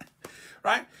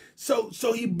 Right? So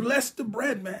he blessed the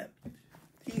bread, man.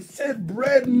 He said,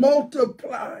 bread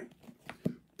multiply.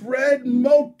 Bread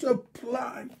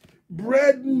multiply.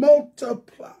 Bread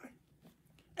multiply.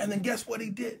 And then guess what he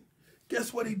did?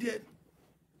 Guess what he did?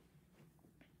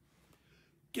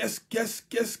 Guess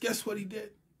what he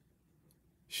did?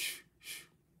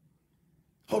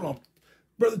 Hold on.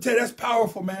 Brother Ted, that's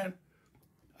powerful, man.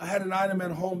 I had an item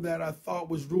at home that I thought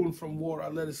was ruined from water. I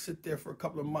let it sit there for a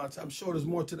couple of months. I'm sure there's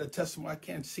more to the testimony. I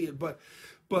can't see it. But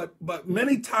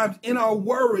many times in our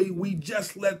worry, we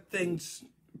just let things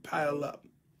pile up.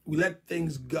 We let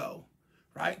things go,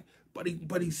 right? But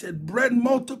he said, bread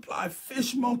multiply,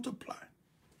 fish multiply,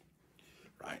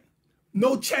 right?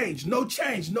 No change, no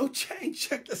change, no change.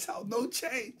 Check this out, no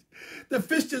change. The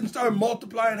fish didn't start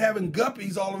multiplying, having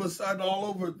guppies all of a sudden all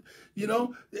over, you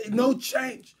know, no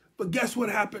change. But guess what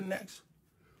happened next?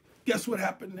 Guess what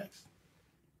happened next?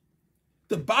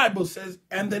 The Bible says,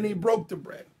 and then he broke the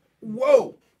bread.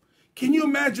 Whoa. Can you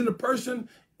imagine a person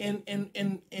in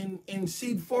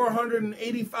seat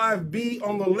 485B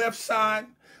on the left side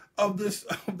of this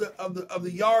of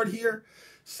the yard here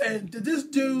saying, did this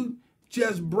dude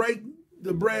just break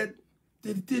the bread?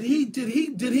 Did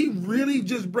he really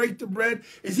just break the bread?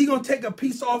 Is he going to take a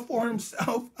piece off for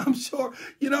himself? I'm sure,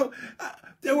 you know,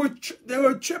 they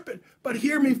were tripping. But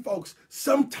hear me, folks,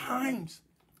 sometimes,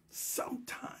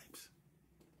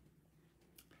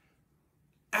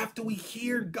 after we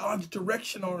hear God's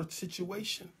direction on a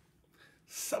situation,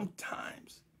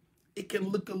 sometimes it can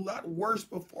look a lot worse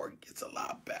before it gets a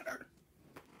lot better.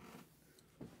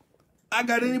 I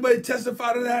got anybody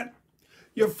testify to that?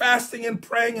 You're fasting and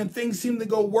praying and things seem to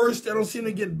go worse. They don't seem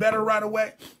to get better right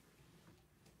away.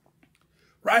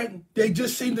 Right? They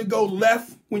just seem to go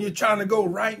left when you're trying to go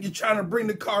right. You're trying to bring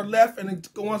the car left and it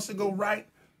wants to go right.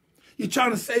 You're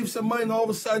trying to save some money and all of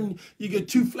a sudden you get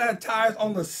 2 flat tires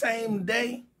on the same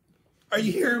day. Are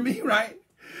you hearing me? Right?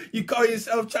 You call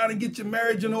yourself trying to get your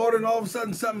marriage in order and all of a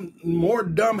sudden something more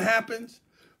dumb happens.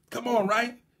 Come on,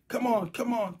 right? Come on,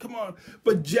 come on, come on.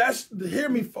 But just hear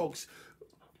me, folks.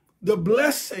 The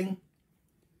blessing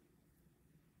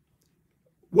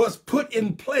was put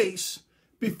in place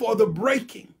before the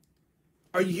breaking.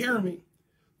 Are you hearing me?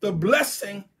 The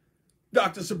blessing,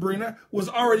 Dr. Sabrina, was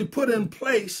already put in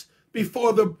place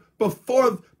before the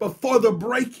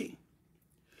breaking.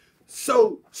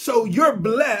 So you're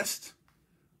blessed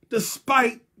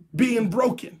despite being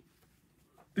broken.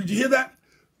 Did you hear that?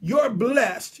 You're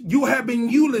blessed. You have been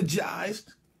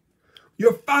eulogized.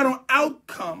 Your final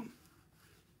outcome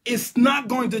is not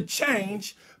going to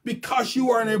change because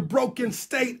you are in a broken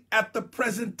state at the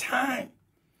present time.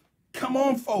 Come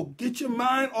on, folk. Get your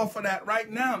mind off of that right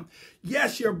now.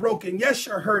 Yes, you're broken. Yes,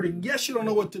 you're hurting. Yes, you don't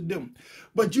know what to do.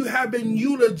 But you have been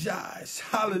eulogized.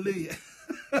 Hallelujah.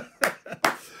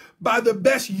 By the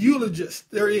best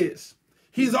eulogist there is.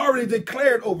 He's already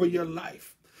declared over your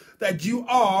life that you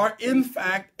are, in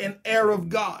fact, an heir of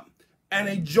God and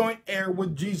a joint heir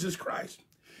with Jesus Christ.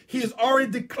 He has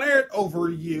already declared over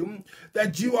you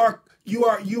that you are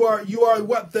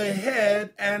what? The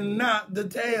head and not the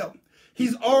tail.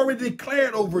 He's already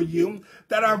declared over you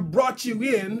that I've brought you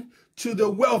in to the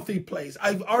wealthy place.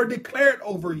 I've already declared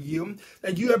over you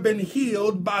that you have been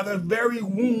healed by the very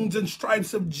wounds and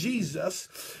stripes of Jesus.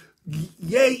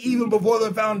 Yea, even before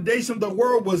the foundation of the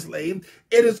world was laid,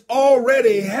 it has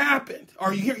already happened.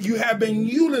 Are you here? You have been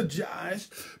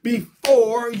eulogized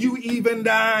before you even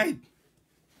died.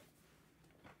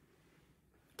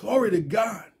 Glory to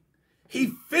God. He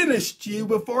finished you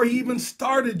before he even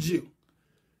started you.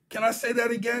 Can I say that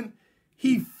again?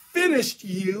 He finished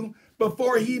you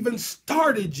before he even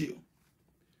started you.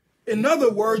 In other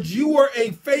words, you were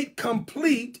a fait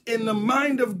complete in the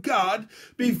mind of God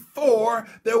before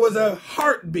there was a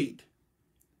heartbeat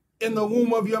in the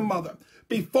womb of your mother.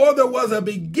 Before there was a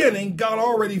beginning, God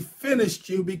already finished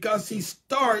you because he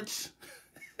starts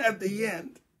at the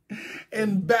end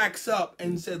and backs up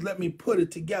and said, let me put it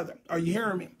together. Are you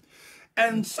hearing me?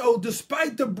 And so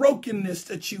despite the brokenness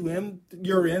that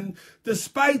you're in,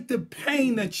 despite the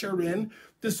pain that you're in,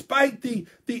 despite the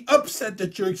upset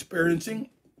that you're experiencing,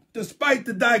 despite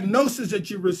the diagnosis that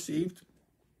you received,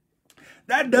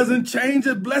 that doesn't change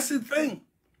a blessed thing.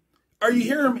 Are you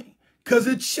hearing me? Because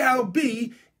it shall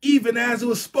be even as it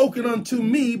was spoken unto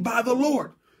me by the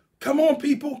Lord. Come on,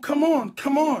 people. Come on.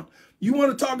 Come on. You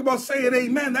want to talk about saying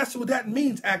amen? That's what that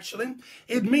means, actually.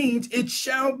 It means it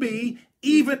shall be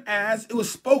even as it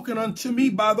was spoken unto me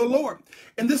by the Lord.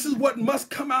 And this is what must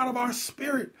come out of our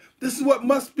spirit. This is what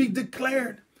must be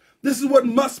declared. This is what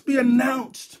must be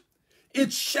announced.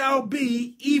 It shall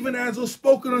be even as was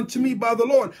spoken unto me by the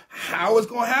Lord. How it's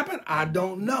going to happen? I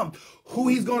don't know. Who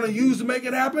he's going to use to make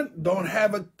it happen? Don't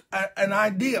have an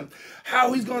idea.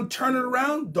 How he's going to turn it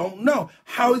around? Don't know.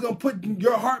 How he's going to put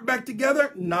your heart back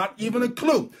together? Not even a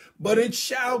clue. But it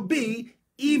shall be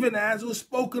even as was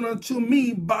spoken unto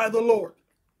me by the Lord.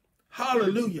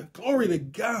 Hallelujah. Glory to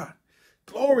God.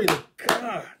 Glory to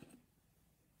God.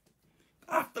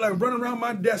 I feel like running around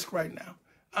my desk right now.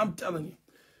 I'm telling you.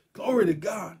 Glory to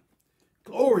God.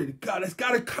 Glory to God. It's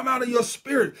got to come out of your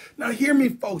spirit. Now hear me,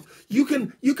 folks. You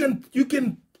can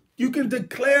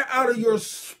declare out of your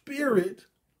spirit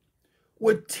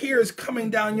with tears coming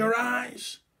down your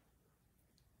eyes.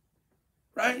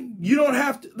 Right? You don't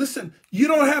have to, listen, you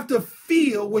don't have to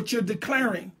feel what you're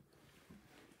declaring.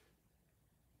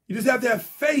 You just have to have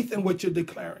faith in what you're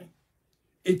declaring.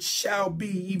 It shall be,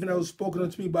 even as spoken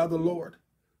unto me by the Lord.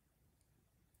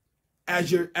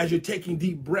 As you're taking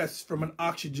deep breaths from an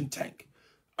oxygen tank.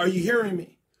 Are you hearing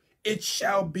me? It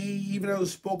shall be, even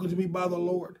as spoken to me by the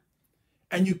Lord.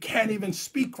 And you can't even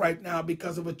speak right now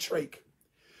because of a trach.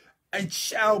 It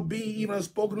shall be, even as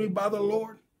spoken to me by the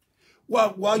Lord.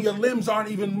 While your limbs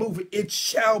aren't even moving, it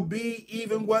shall be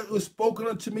even what was spoken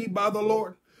unto me by the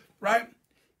Lord, right?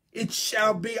 It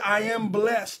shall be, I am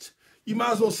blessed. You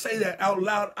might as well say that out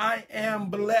loud. I am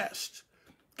blessed.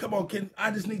 Come on,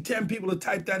 I just need 10 people to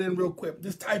type that in real quick.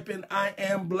 Just type in, I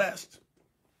am blessed.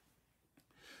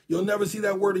 You'll never see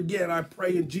that word again. I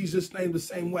pray in Jesus' name the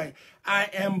same way. I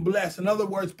am blessed. In other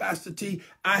words, Pastor T,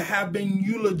 I have been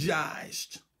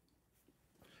eulogized.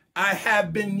 I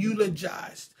have been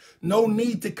eulogized. No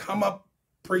need to come up,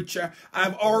 preacher.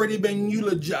 I've already been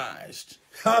eulogized.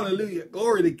 Hallelujah.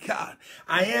 Glory to God.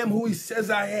 I am who he says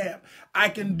I am. I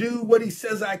can do what he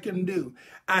says I can do.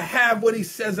 I have what he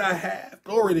says I have.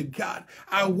 Glory to God.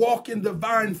 I walk in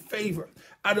divine favor.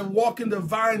 I walk in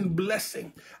divine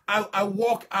blessing. I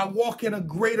walk in a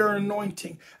greater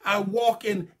anointing. I walk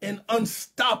in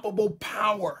unstoppable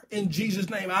power in Jesus'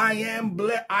 name. I am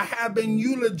blessed. I have been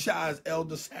eulogized,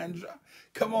 Elder Sandra.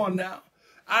 Come on now.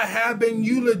 I have been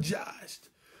eulogized.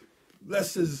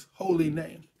 Bless his holy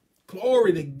name.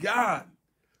 Glory to God.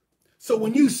 So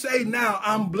when you say now,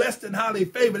 I'm blessed and highly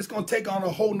favored, it's going to take on a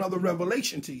whole nother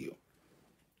revelation to you.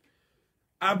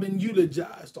 I've been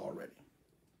eulogized already.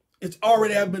 It's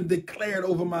already have been declared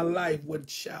over my life what it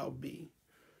shall be.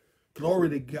 Glory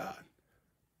to God.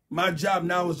 My job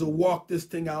now is to walk this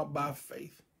thing out by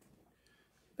faith.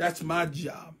 That's my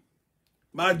job.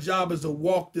 My job is to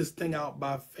walk this thing out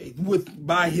by faith,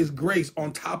 by his grace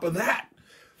on top of that.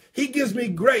 He gives me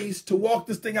grace to walk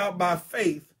this thing out by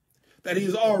faith that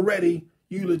he's already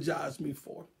eulogized me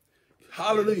for.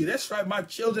 Hallelujah. That's right. My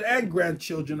children and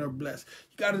grandchildren are blessed.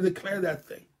 You got to declare that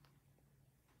thing.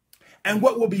 And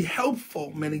what will be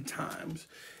helpful many times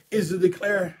is to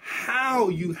declare how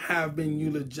you have been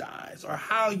eulogized or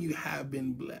how you have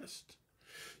been blessed.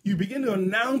 You begin to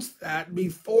announce that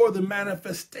before the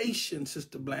manifestation,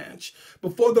 Sister Blanche,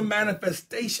 before the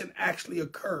manifestation actually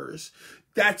occurs.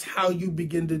 That's how you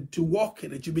begin to walk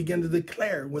in it. You begin to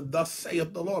declare what thus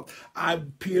saith the Lord. I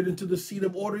peered into the seat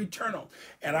of order eternal,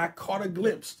 and I caught a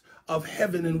glimpse of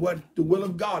heaven and what the will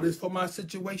of God is for my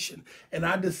situation. And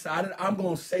I decided I'm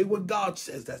going to say what God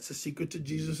says. That's the secret to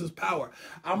Jesus' power.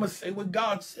 I'm going to say what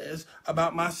God says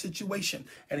about my situation.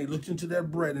 And he looked into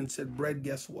that bread and said, bread,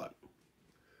 guess what?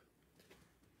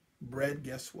 Bread,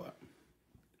 guess what?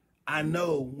 I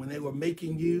know when they were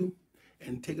making you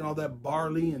and taking all that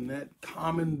barley and that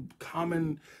common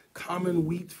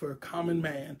wheat for a common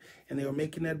man, and they were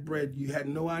making that bread, you had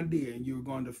no idea you were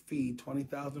going to feed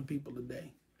 20,000 people a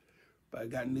day. But I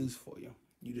got news for you.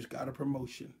 You just got a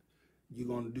promotion. You're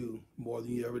going to do more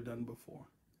than you ever done before.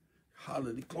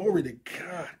 Hallelujah. Glory to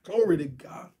God. Glory to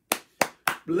God.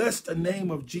 Bless the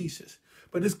name of Jesus.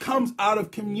 But this comes out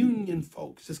of communion,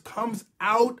 folks. This comes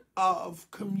out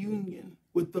of communion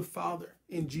with the Father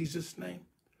in Jesus' name.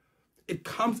 It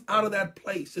comes out of that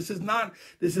place. This is not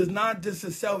just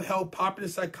a self-help popular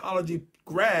psychology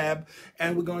grab,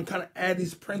 and we're going to kind of add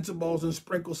these principles and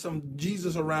sprinkle some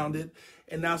Jesus around it,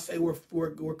 and now say we're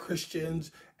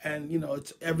Christians, and you know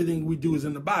it's everything we do is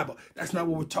in the Bible. That's not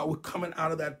what we're taught. We're coming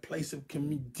out of that place of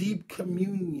deep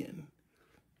communion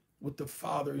with the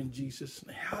Father in Jesus'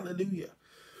 name. Hallelujah.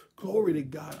 Glory to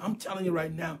God. I'm telling you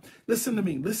right now, listen to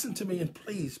me, and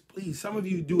please, some of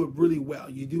you do it really well.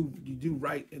 You do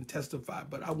write and testify,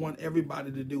 but I want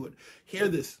everybody to do it. Hear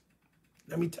this.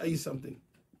 Let me tell you something.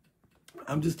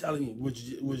 I'm just telling you,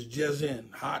 was just in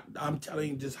hot. I'm telling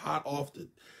you, just hot off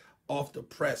the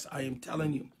press. I am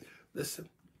telling you, listen,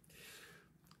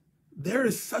 there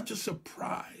is such a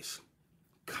surprise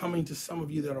coming to some of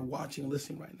you that are watching and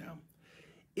listening right now.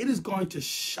 It is going to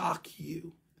shock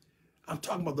you. I'm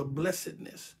talking about the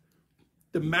blessedness,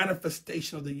 the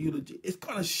manifestation of the eulogy. It's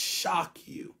going to shock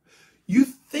you. You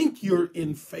think you're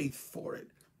in faith for it.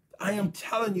 I am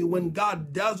telling you, when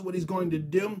God does what he's going to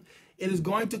do, it is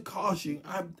going to cause you.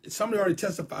 Somebody already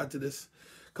testified to this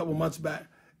a couple months back.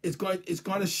 it's going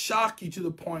to shock you to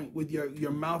the point with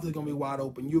your mouth is going to be wide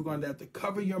open. You're going to have to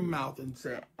cover your mouth and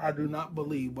say, I do not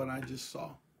believe what I just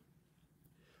saw.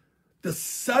 The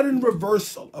sudden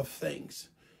reversal of things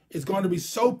is going to be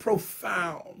so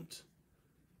profound,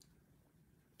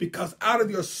 because out of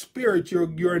your spirit,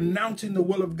 you're announcing the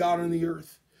will of God in the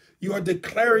earth. You are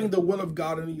declaring the will of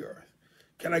God in the earth.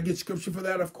 Can I get scripture for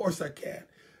that? Of course I can.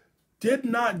 Did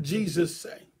not Jesus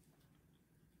say,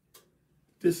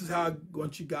 this is how I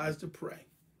want you guys to pray.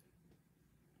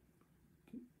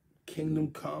 Kingdom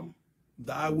come,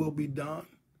 thy will be done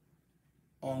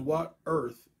on what?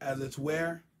 Earth, as it's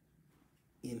where?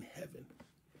 In heaven.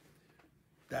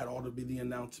 That ought to be the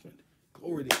announcement.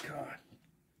 Glory to God.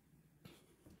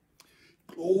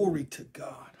 Glory to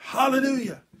God.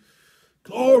 Hallelujah.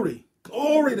 Glory.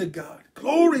 Glory to God.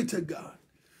 Glory to God.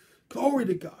 Glory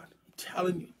to God. I'm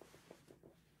telling you.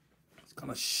 It's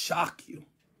going to shock you.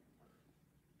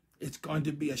 It's going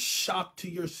to be a shock to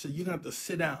your soul. You're going to have to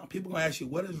sit down. People are going to ask you,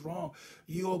 what is wrong?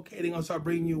 You okay? They're going to start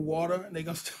bringing you water, and they're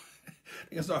going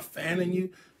to start fanning you.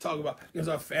 Talk about, they're going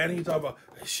to start fanning you. Talk about,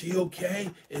 is she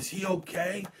okay? Is he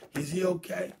okay? Is he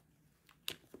okay?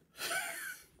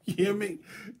 You hear me?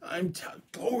 I'm telling,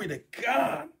 glory to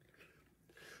God.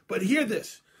 But hear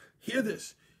this. Hear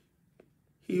this.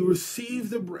 He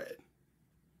received the bread.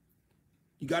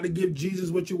 You got to give Jesus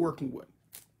what you're working with.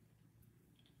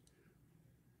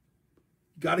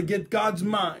 Got to get God's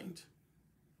mind.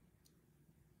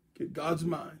 Get God's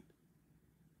mind.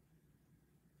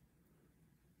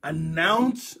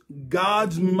 Announce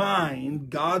God's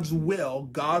mind, God's will,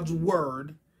 God's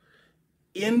word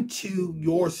into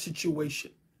your situation.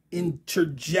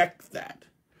 Interject that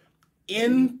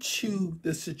into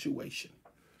the situation.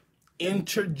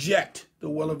 Interject the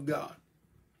will of God.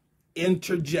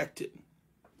 Interject it.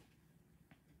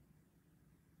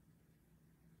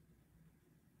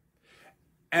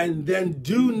 And then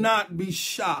do not be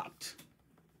shocked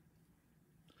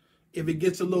if it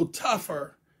gets a little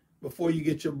tougher before you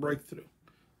get your breakthrough.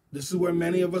 This is where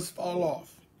many of us fall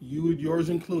off, yours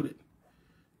included.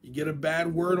 You get a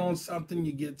bad word on something,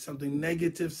 you get something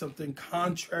negative, something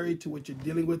contrary to what you're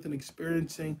dealing with and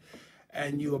experiencing,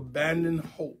 and you abandon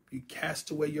hope. You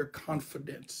cast away your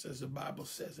confidence, as the Bible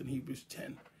says in Hebrews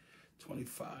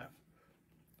 10:25.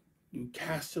 You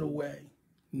cast it away.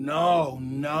 No.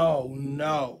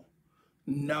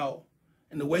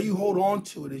 And the way you hold on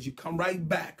to it is you come right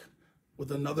back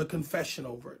with another confession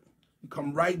over it. You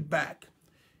come right back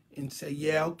and say,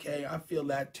 yeah, okay, I feel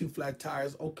that. 2 flat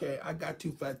tires. Okay, I got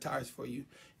 2 flat tires for you.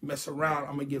 You mess around,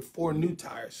 I'm going to get 4 new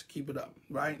tires. Keep it up,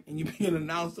 right? And you begin to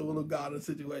announce the will of God in the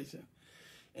situation.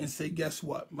 And say, guess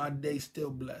what? My day's still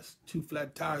blessed. 2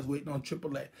 flat tires waiting on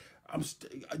AAA.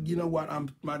 You know what?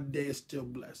 My day is still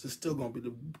blessed. It's still going to be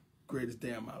the greatest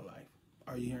day of my life.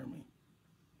 Are you hearing me?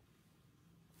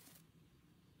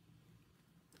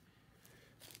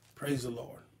 Praise the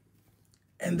Lord.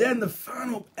 And then the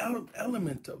final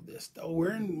element of this, though,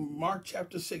 we're in Mark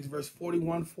chapter 6, verse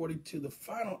 41, 42. The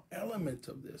final element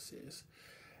of this is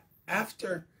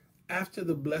after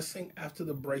the blessing, after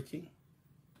the breaking,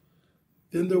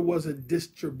 then there was a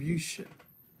distribution.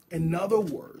 In other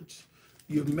words,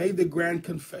 you've made the grand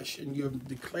confession. You have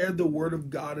declared the word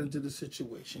of God into the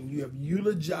situation. You have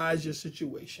eulogized your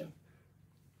situation.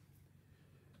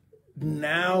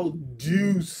 Now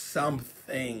do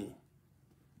something.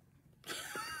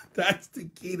 That's the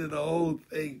key to the whole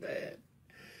thing, man.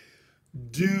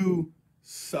 Do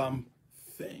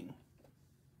something.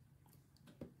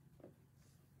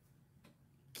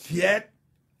 Get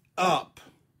up.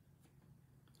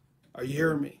 Are you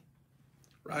hearing me?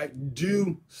 Right?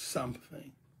 Do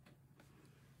something.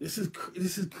 It's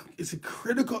a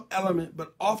critical element,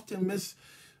 but often I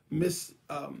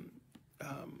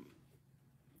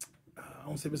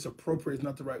won't say misappropriate is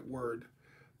not the right word,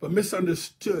 but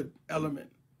misunderstood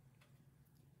element.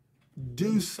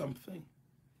 Do something.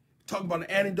 Talk about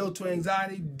an antidote to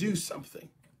anxiety. Do something.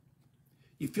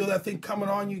 You feel that thing coming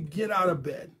on you, get out of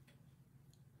bed.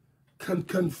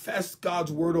 Confess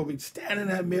God's word over you. Stand in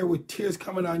that mirror with tears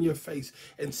coming on your face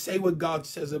and say what God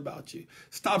says about you.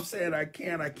 Stop saying, I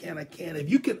can't. If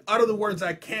you can utter the words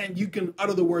I can, you can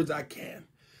utter the words I can.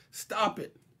 Stop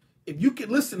it. If you can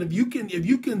listen, if you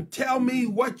can tell me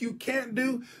what you can't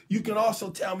do, you can also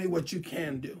tell me what you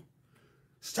can do.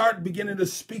 Start beginning to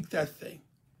speak that thing.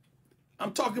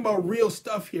 I'm talking about real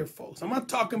stuff here, folks. I'm not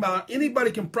talking about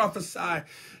anybody can prophesy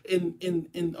on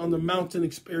the mountain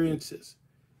experiences.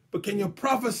 But can you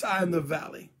prophesy in the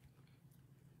valley?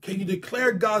 Can you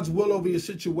declare God's will over your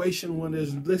situation when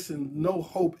there's, no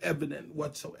hope evident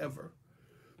whatsoever?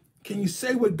 Can you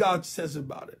say what God says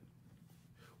about it?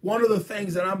 One of the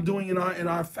things that I'm doing in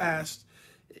our fast,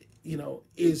 you know,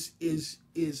 is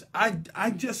I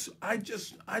just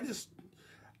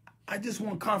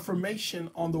want confirmation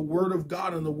on the word of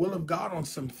God and the will of God on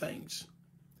some things.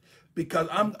 Because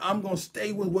I'm going to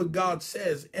stay with what God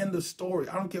says. End of story.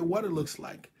 I don't care what it looks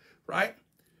like. Right?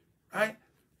 Right?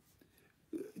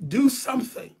 Do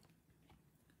something.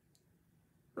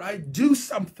 Right? Do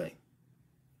something.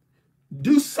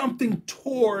 Do something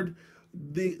toward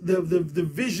the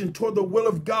vision, toward the will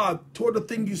of God, toward the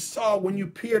thing you saw when you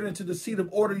peered into the seat of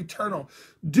order eternal.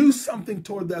 Do something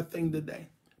toward that thing today.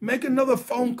 Make another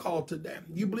phone call today.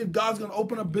 You believe God's going to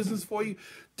open up business for you?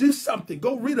 Do something.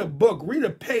 Go read a book, read a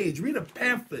page, read a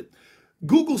pamphlet,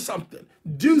 Google something.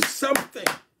 Do something.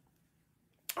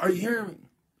 Are you hearing me?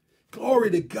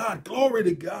 Glory to God. Glory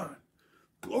to God.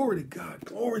 Glory to God.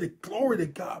 Glory to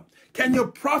God. Can you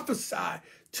prophesy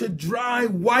to dry,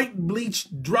 white,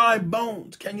 bleached, dry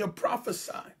bones? Can you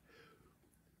prophesy?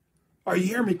 Are you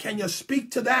hearing me? Can you speak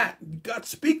to that? God,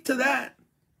 speak to that.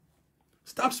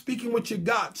 Stop speaking what you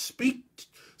got. Speak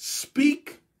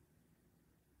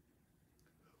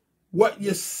what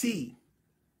you see.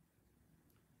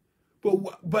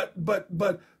 But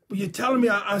you're telling me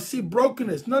I see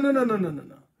brokenness.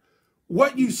 No.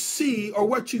 What you see or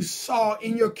what you saw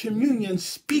in your communion,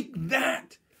 speak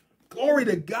that. Glory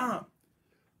to God.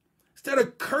 Instead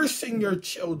of cursing your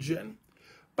children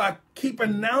by keep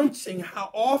announcing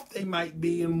how off they might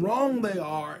be and wrong they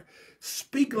are,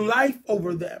 speak life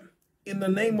over them in the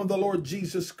name of the Lord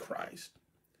Jesus Christ.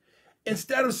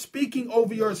 Instead of speaking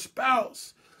over your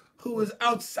spouse who is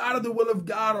outside of the will of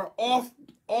God or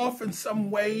off in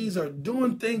some ways or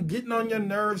doing things, getting on your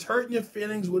nerves, hurting your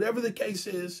feelings, whatever the case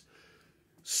is,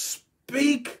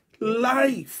 speak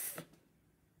life.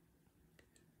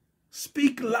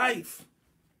 Speak life.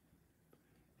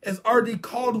 As R.D.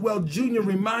 Caldwell Jr.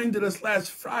 reminded us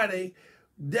last Friday,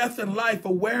 death and life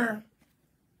are where?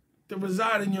 They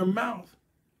reside in your mouth.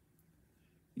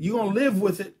 You're going to live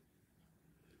with it,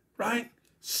 right?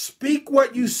 Speak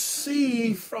what you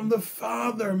see from the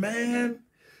Father, man.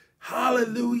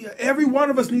 Hallelujah. Every one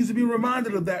of us needs to be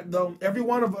reminded of that, though. Every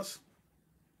one of us.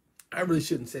 I really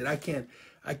shouldn't say it. I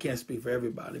can't speak for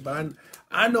everybody, but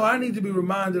I know I need to be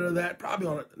reminded of that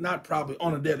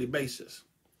on a daily basis.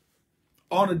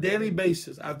 On a daily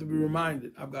basis, I have to be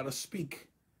reminded. I've got to speak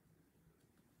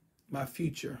my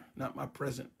future, not my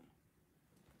present.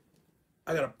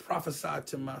 I got to prophesy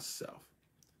to myself.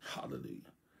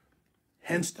 Hallelujah.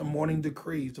 Hence the morning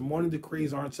decrees. The morning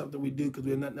decrees aren't something we do because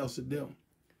we have nothing else to do.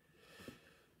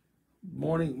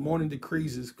 Morning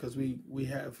decrees is because we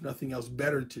have nothing else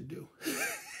better to do.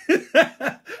 You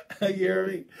hear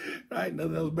me? Right?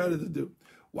 Nothing else better to do.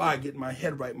 Why? Get my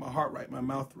head right, my heart right, my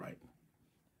mouth right.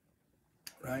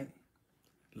 Right?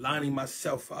 Lining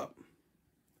myself up.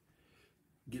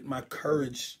 Get my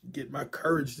courage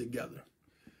together.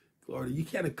 Lord, you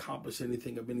can't accomplish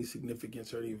anything of any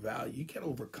significance or any value. You can't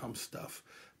overcome stuff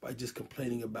by just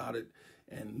complaining about it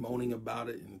and moaning about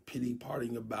it and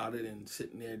pity-partying about it and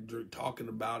sitting there talking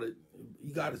about it.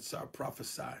 You got to start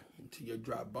prophesying to your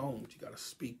dry bones. You got to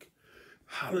speak.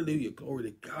 Hallelujah. Glory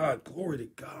to God. Glory to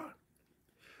God.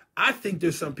 I think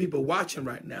there's some people watching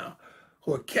right now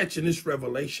who are catching this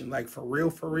revelation, like for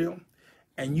real,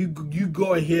 and you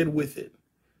go ahead with it.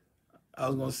 I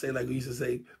was going to say, like we used to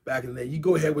say back in the day, you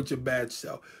go ahead with your bad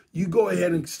self. You go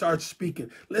ahead and start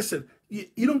speaking. Listen, you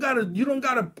don't gotta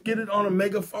get it on a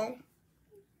megaphone.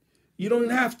 You don't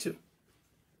even have to.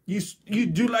 You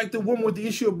do like the woman with the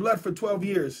issue of blood for 12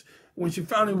 years. When she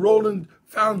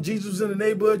found Jesus in the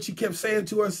neighborhood, she kept saying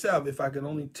to herself, if I can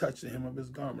only touch the hem of his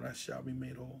garment, I shall be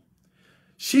made whole.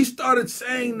 She started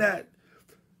saying that,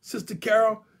 Sister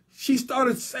Carol. She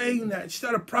started saying that. She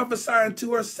started prophesying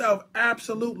to herself.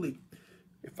 Absolutely.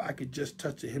 If I could just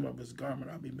touch the hem of his garment,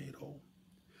 I'll be made whole.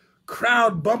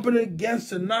 Crowd bumping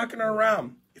against and knocking her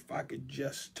around. If I could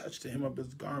just touch the hem of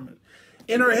his garment.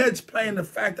 In her head's playing the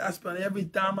fact I spent every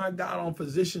time I got on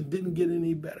physicians, didn't get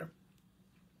any better.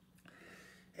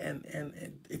 And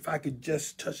if I could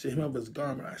just touch the hem of his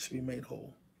garment, I should be made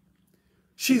whole.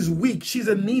 She's weak. She's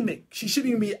anemic. She shouldn't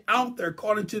even be out there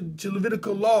according to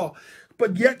Levitical law,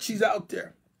 but yet she's out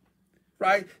there.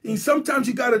 Right? And sometimes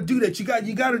you got to do that. You got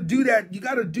to do that. You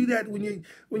got to do that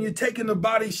when you're taking the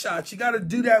body shots. You got to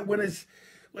do that when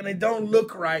they don't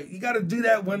look right. You got to do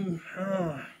that when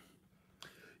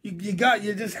you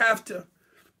just have to.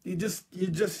 You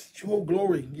just show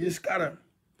glory. You just gotta,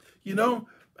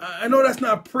 I know that's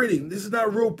not pretty. This is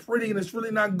not real pretty, and it's really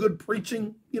not good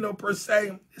preaching, per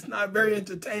se. It's not very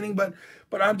entertaining, but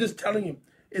I'm just telling you,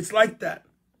 it's like that.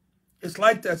 It's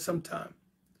like that sometimes.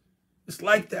 It's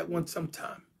like that when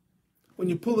when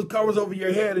you pull the covers over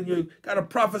your head and you got to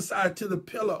prophesy to the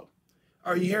pillow.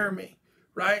 Are you hearing me?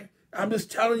 Right? I'm just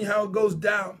telling you how it goes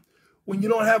down. When you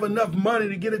don't have enough money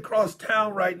to get across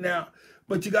town right now,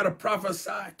 but you got to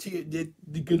prophesy to you.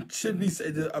 You can simply say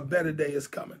that a better day is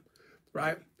coming.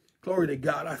 Right? Glory to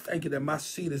God. I thank you that my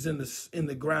seed is in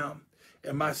the ground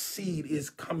and my seed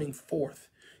is coming forth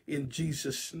in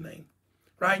Jesus' name.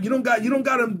 Right? You don't got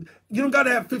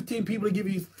to have 15 people to give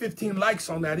you 15 likes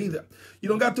on that either. You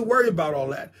don't got to worry about all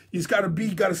that. You got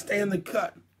to stay in the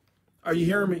cut. Are you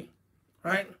hearing me?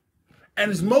 Right? And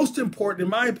it's most important,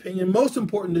 in my opinion, most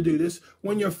important to do this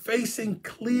when you're facing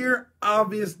clear,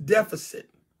 obvious deficit.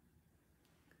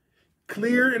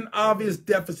 Clear and obvious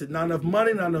deficit. Not enough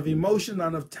money, not enough emotion, not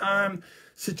enough time.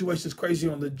 Situation's crazy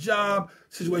on the job.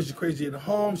 Situation's crazy at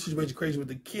home. Situation's crazy with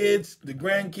the kids, the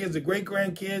grandkids, the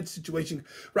great-grandkids. Situation,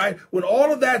 right? When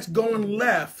all of that's going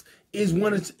left is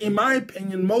when it's, in my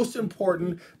opinion, most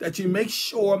important that you make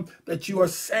sure that you are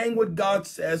saying what God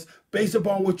says based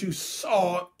upon what you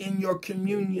saw in your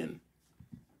communion.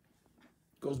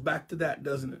 Goes back to that,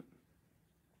 doesn't it?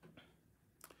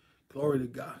 Glory to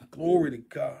God. Glory to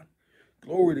God.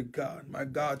 Glory to God. My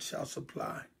God shall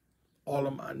supply all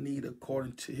of my need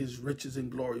according to his riches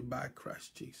and glory by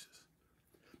Christ Jesus.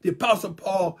 The Apostle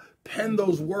Paul penned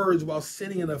those words while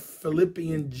sitting in a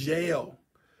Philippian jail.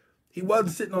 He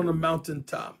wasn't sitting on a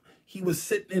mountaintop. He was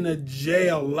sitting in a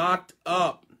jail, locked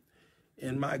up.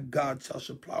 And my God shall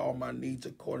supply all my needs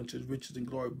according to his riches and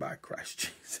glory by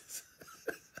Christ Jesus.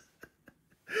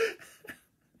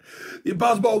 The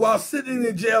Apostle Paul, while sitting in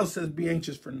the jail, says, be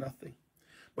anxious for nothing,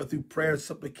 but through prayer,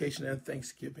 supplication, and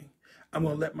thanksgiving, I'm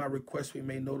going to let my requests be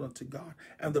made known unto God.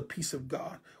 And the peace of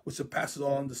God, which surpasses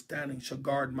all understanding, shall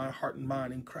guard my heart and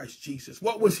mind in Christ Jesus.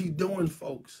 What was he doing,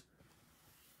 folks?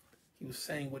 He was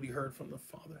saying what he heard from the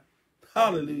Father.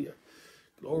 Hallelujah.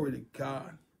 Glory to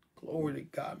God. Glory to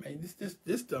God, man.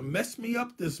 This done messed me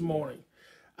up this morning.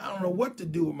 I don't know what to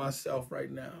do with myself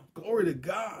right now. Glory to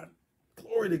God.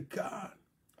 Glory to God.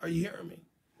 Are you hearing me?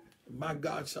 My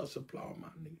God shall supply all my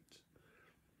needs.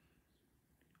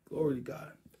 Glory to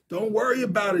God. Don't worry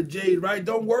about it, Jade, right?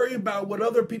 Don't worry about what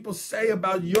other people say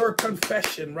about your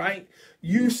confession, right?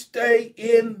 You stay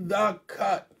in the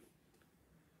cut.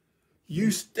 You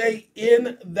stay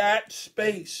in that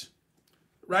space.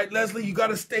 Right, Leslie? You got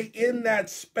to stay in that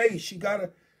space. You got to,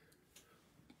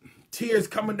 tears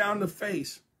coming down the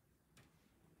face.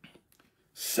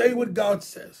 Say what God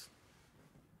says.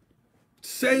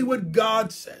 Say what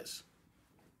God says.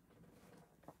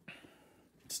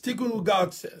 Stick with what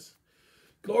God says.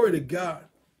 Glory to God.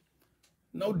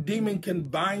 No demon can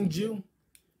bind you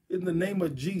in the name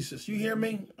of Jesus. You hear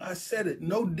me? I said it.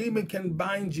 No demon can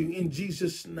bind you in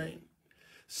Jesus' name.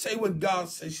 Say what God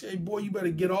says. Say, boy, you better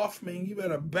get off me. You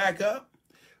better back up,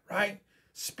 right?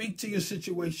 Speak to your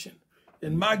situation.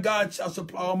 And my God shall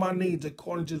supply all my needs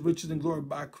according to his riches and glory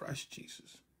by Christ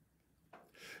Jesus.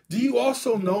 Do you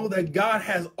also know that God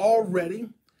has already,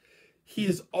 he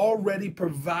has already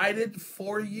provided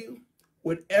for you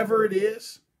whatever it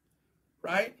is,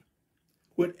 right?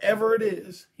 Whatever it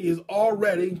is, he has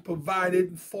already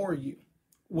provided for you.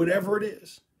 Whatever it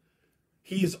is.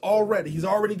 He's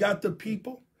already got the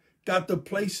people, got the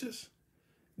places,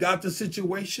 got the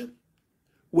situation,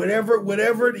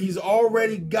 whatever he's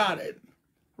already got it,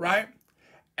 right?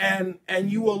 And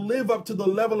you will live up to the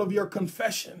level of your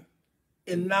confession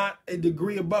and not a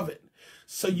degree above it.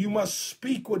 So you must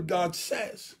speak what God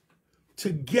says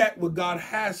to get what God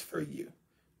has for you.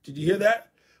 Did you hear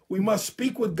that? We must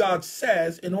speak what God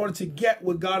says in order to get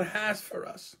what God has for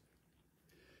us.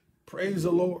 Praise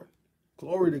the Lord.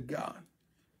 Glory to God.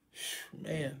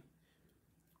 Man,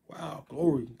 wow,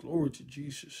 glory to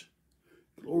Jesus.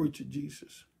 Glory to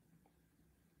Jesus.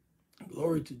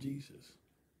 Glory to Jesus.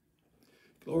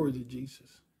 Glory to Jesus.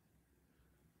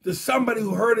 There's somebody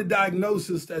who heard a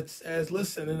diagnosis that says,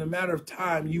 listen, in a matter of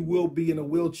time, you will be in a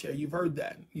wheelchair. You've heard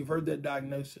that. You've heard that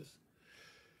diagnosis.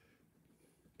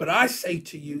 But I say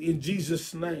to you, in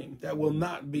Jesus' name, that will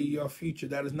not be your future.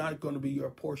 That is not going to be your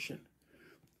portion.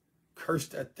 Curse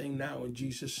that thing now in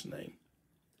Jesus' name.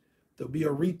 There'll be a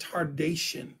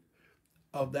retardation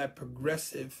of that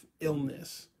progressive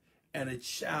illness, and it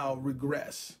shall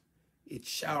regress. It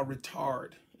shall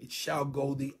retard. It shall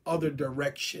go the other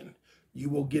direction. You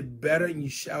will get better and you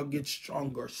shall get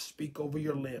stronger. Speak over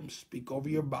your limbs. Speak over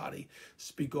your body.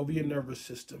 Speak over your nervous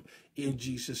system in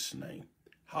Jesus' name.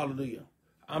 Hallelujah.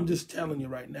 I'm just telling you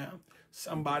right now.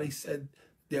 Somebody said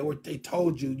they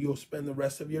told you you'll spend the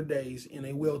rest of your days in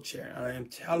a wheelchair. And I am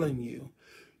telling you,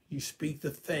 you speak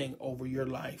the thing over your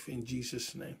life in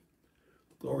Jesus' name.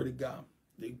 Glory to God.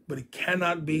 But it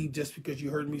cannot be just because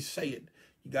you heard me say it.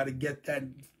 You got to get that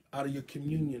out of your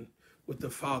communion with the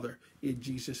Father in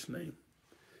Jesus' name.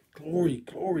 Glory,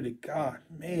 glory to God.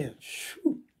 Man,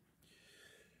 shoo.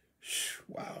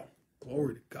 Wow.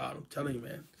 Glory to God. I'm telling you,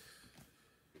 man.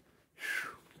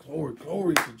 Glory,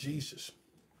 glory to Jesus.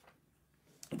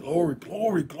 Glory,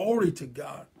 glory, glory to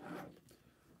God. I'm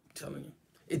telling you.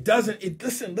 It listen.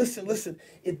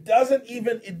 It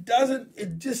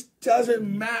just doesn't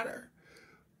matter.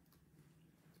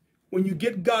 When you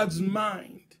get God's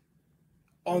mind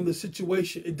on the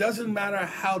situation, it doesn't matter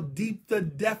how deep the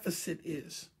deficit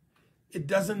is. It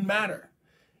doesn't matter.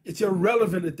 It's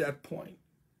irrelevant at that point.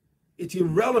 It's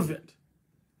irrelevant.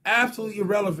 Absolutely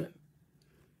irrelevant.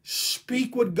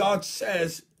 Speak what God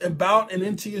says about and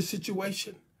into your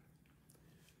situation.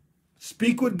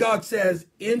 Speak what God says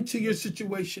into your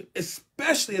situation,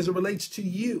 especially as it relates to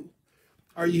you.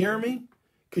 Are you hearing me?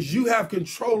 Because you have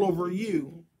control over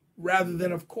you rather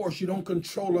than, of course, you don't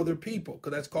control other people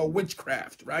because that's called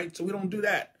witchcraft, right? So we don't do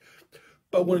that.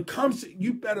 But when it comes to,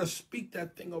 you better speak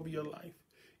that thing over your life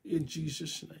in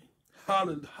Jesus' name.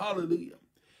 Hallelujah.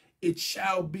 It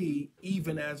shall be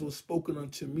even as was spoken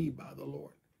unto me by the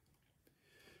Lord.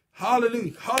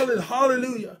 Hallelujah.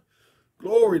 Hallelujah.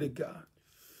 Glory to God.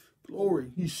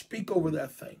 Glory. You speak over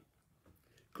that thing.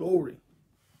 Glory.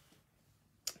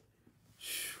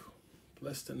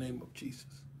 Bless the name of Jesus.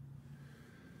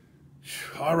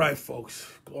 All right, folks.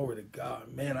 Glory to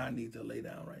God. Man, I need to lay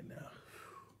down right now.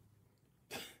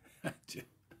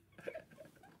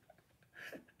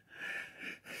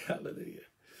 Hallelujah.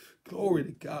 Glory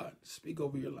to God. Speak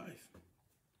over your life.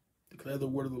 Declare the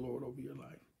word of the Lord over your life.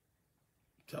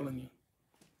 I'm telling you,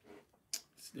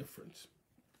 it's different.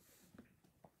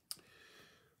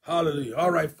 Hallelujah.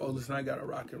 All right, folks. Listen, I got to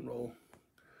rock and roll.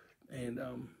 And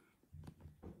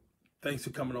thanks for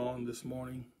coming on this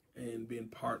morning and being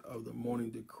part of the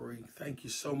morning decree. Thank you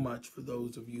so much for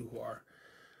those of you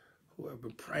who have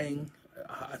been praying.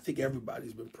 I think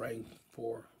everybody's been praying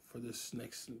for this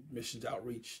next missions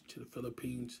outreach to the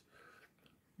Philippines.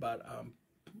 But I'm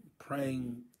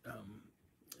praying,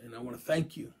 and I want to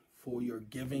thank you for your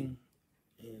giving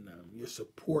and your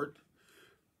support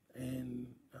and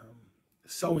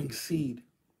sowing seed.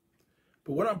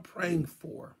 But what I'm praying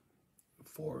for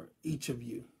each of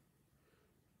you,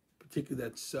 particularly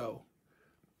that sow,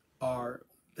 are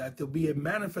that there'll be a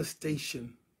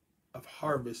manifestation of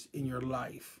harvest in your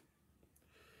life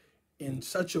in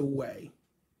such a way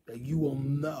that you will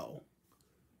know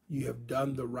you have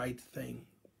done the right thing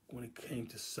when it came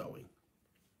to sowing.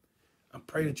 I'm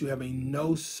praying that you have a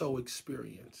no-sow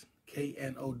experience,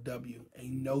 K-N-O-W, a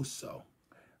no-sow,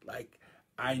 like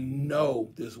I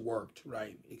know this worked,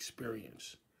 right,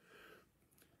 experience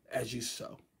as you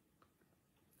sow.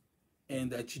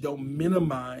 And that you don't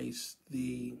minimize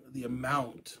the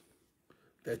amount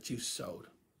that you sowed.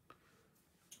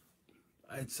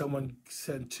 I had someone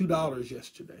send $2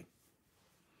 yesterday.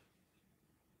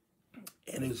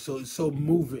 And it's so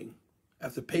moving.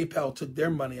 After PayPal took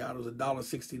their money out, it was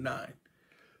 $1.69.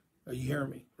 Are you hearing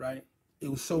me, right?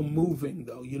 It was so moving,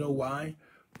 though. You know why?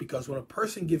 Because when a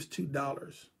person gives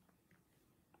 $2,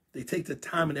 they take the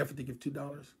time and effort to give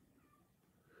 $2.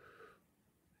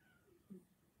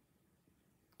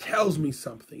 Tells me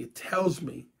something. It tells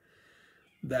me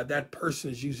that that person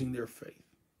is using their faith.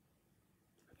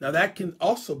 Now, that can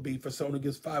also be for someone who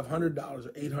gives $500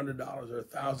 or $800 or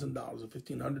 $1,000 or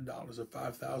 $1,500 or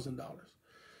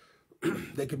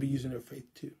 $5,000. They could be using their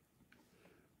faith too.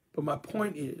 But my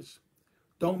point is,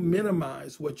 don't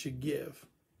minimize what you give.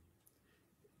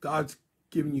 God's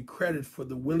giving you credit for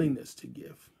the willingness to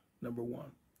give, number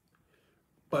one.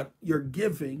 But your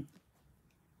giving,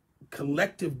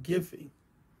 collective giving,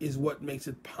 is what makes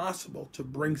it possible to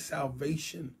bring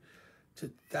salvation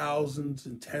to thousands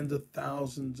and tens of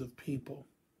thousands of people.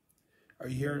 Are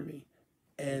you hearing me?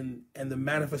 And the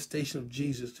manifestation of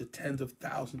Jesus to tens of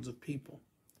thousands of people.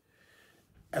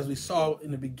 As we saw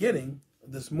in the beginning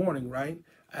this morning, right?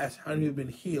 I asked how many have been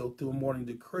healed through a morning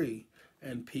decree,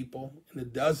 and people in the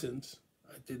dozens,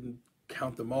 I didn't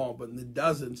count them all, but in the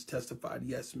dozens testified,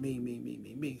 yes,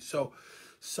 me. So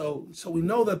we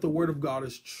know that the word of God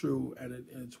is true and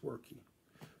it's working.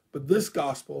 But this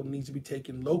gospel needs to be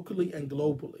taken locally and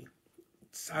globally,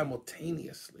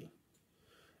 simultaneously.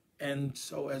 And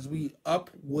so as we up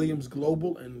Williams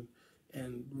Global and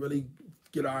really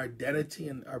get our identity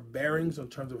and our bearings in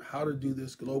terms of how to do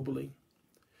this globally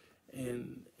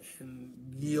and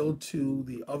yield to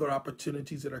the other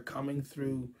opportunities that are coming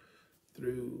through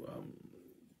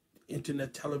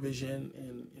internet television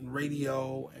and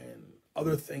radio and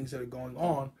other things that are going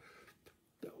on,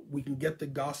 we can get the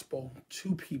gospel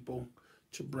to people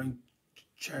to bring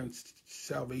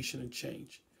salvation and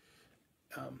change.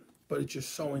 But it's your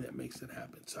sowing that makes it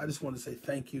happen. So I just want to say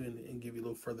thank you and give you a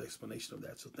little further explanation of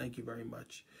that. So thank you very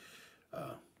much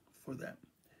for that.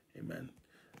 Amen.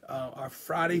 Our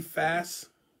Friday fast,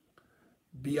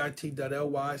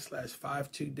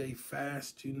 bit.ly/52-day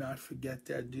fast. Do not forget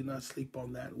that. Do not sleep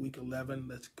on that. Week 11.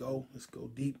 Let's go. Let's go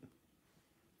deep.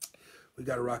 We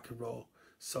got to rock and roll.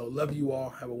 So love you all.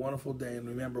 Have a wonderful day. And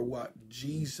remember what?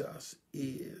 Jesus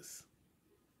is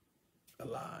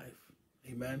alive.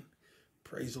 Amen.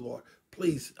 Praise the Lord.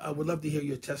 Please, I would love to hear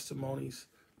your testimonies.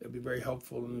 That'd be very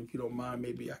helpful. And if you don't mind,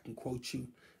 maybe I can quote you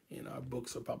in our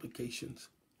books or publications.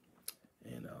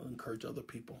 And I'll encourage other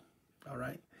people. All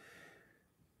right.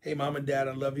 Hey, Mom and Dad,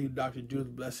 I love you. Dr.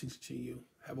 Judith, blessings to you.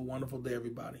 Have a wonderful day,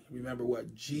 everybody. Remember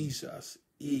what? Jesus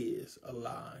is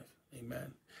alive.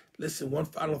 Amen. Listen, one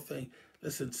final thing.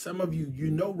 Listen, some of you, you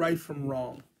know right from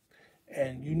wrong.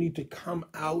 And you need to come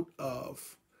out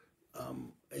of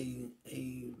a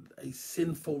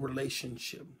sinful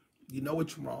relationship. You know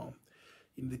it's wrong.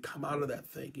 You need to come out of that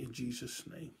thing in Jesus'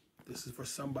 name. This is for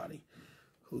somebody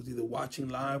who's either watching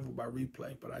live or by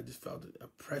replay, but I just felt a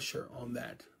pressure on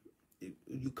that. If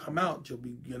you come out, you're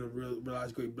going to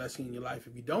realize great blessing in your life.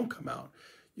 If you don't come out,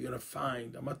 you're going to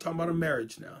find, I'm not talking about a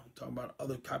marriage now, I'm talking about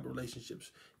other type of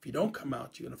relationships. If you don't come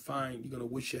out, you're going to find, you're going to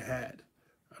wish you had.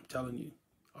 I'm telling you.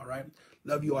 All right?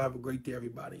 Love you all. Have a great day,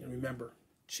 everybody. And remember,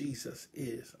 Jesus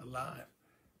is alive.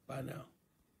 Bye now.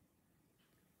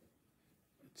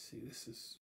 Let's see, this is...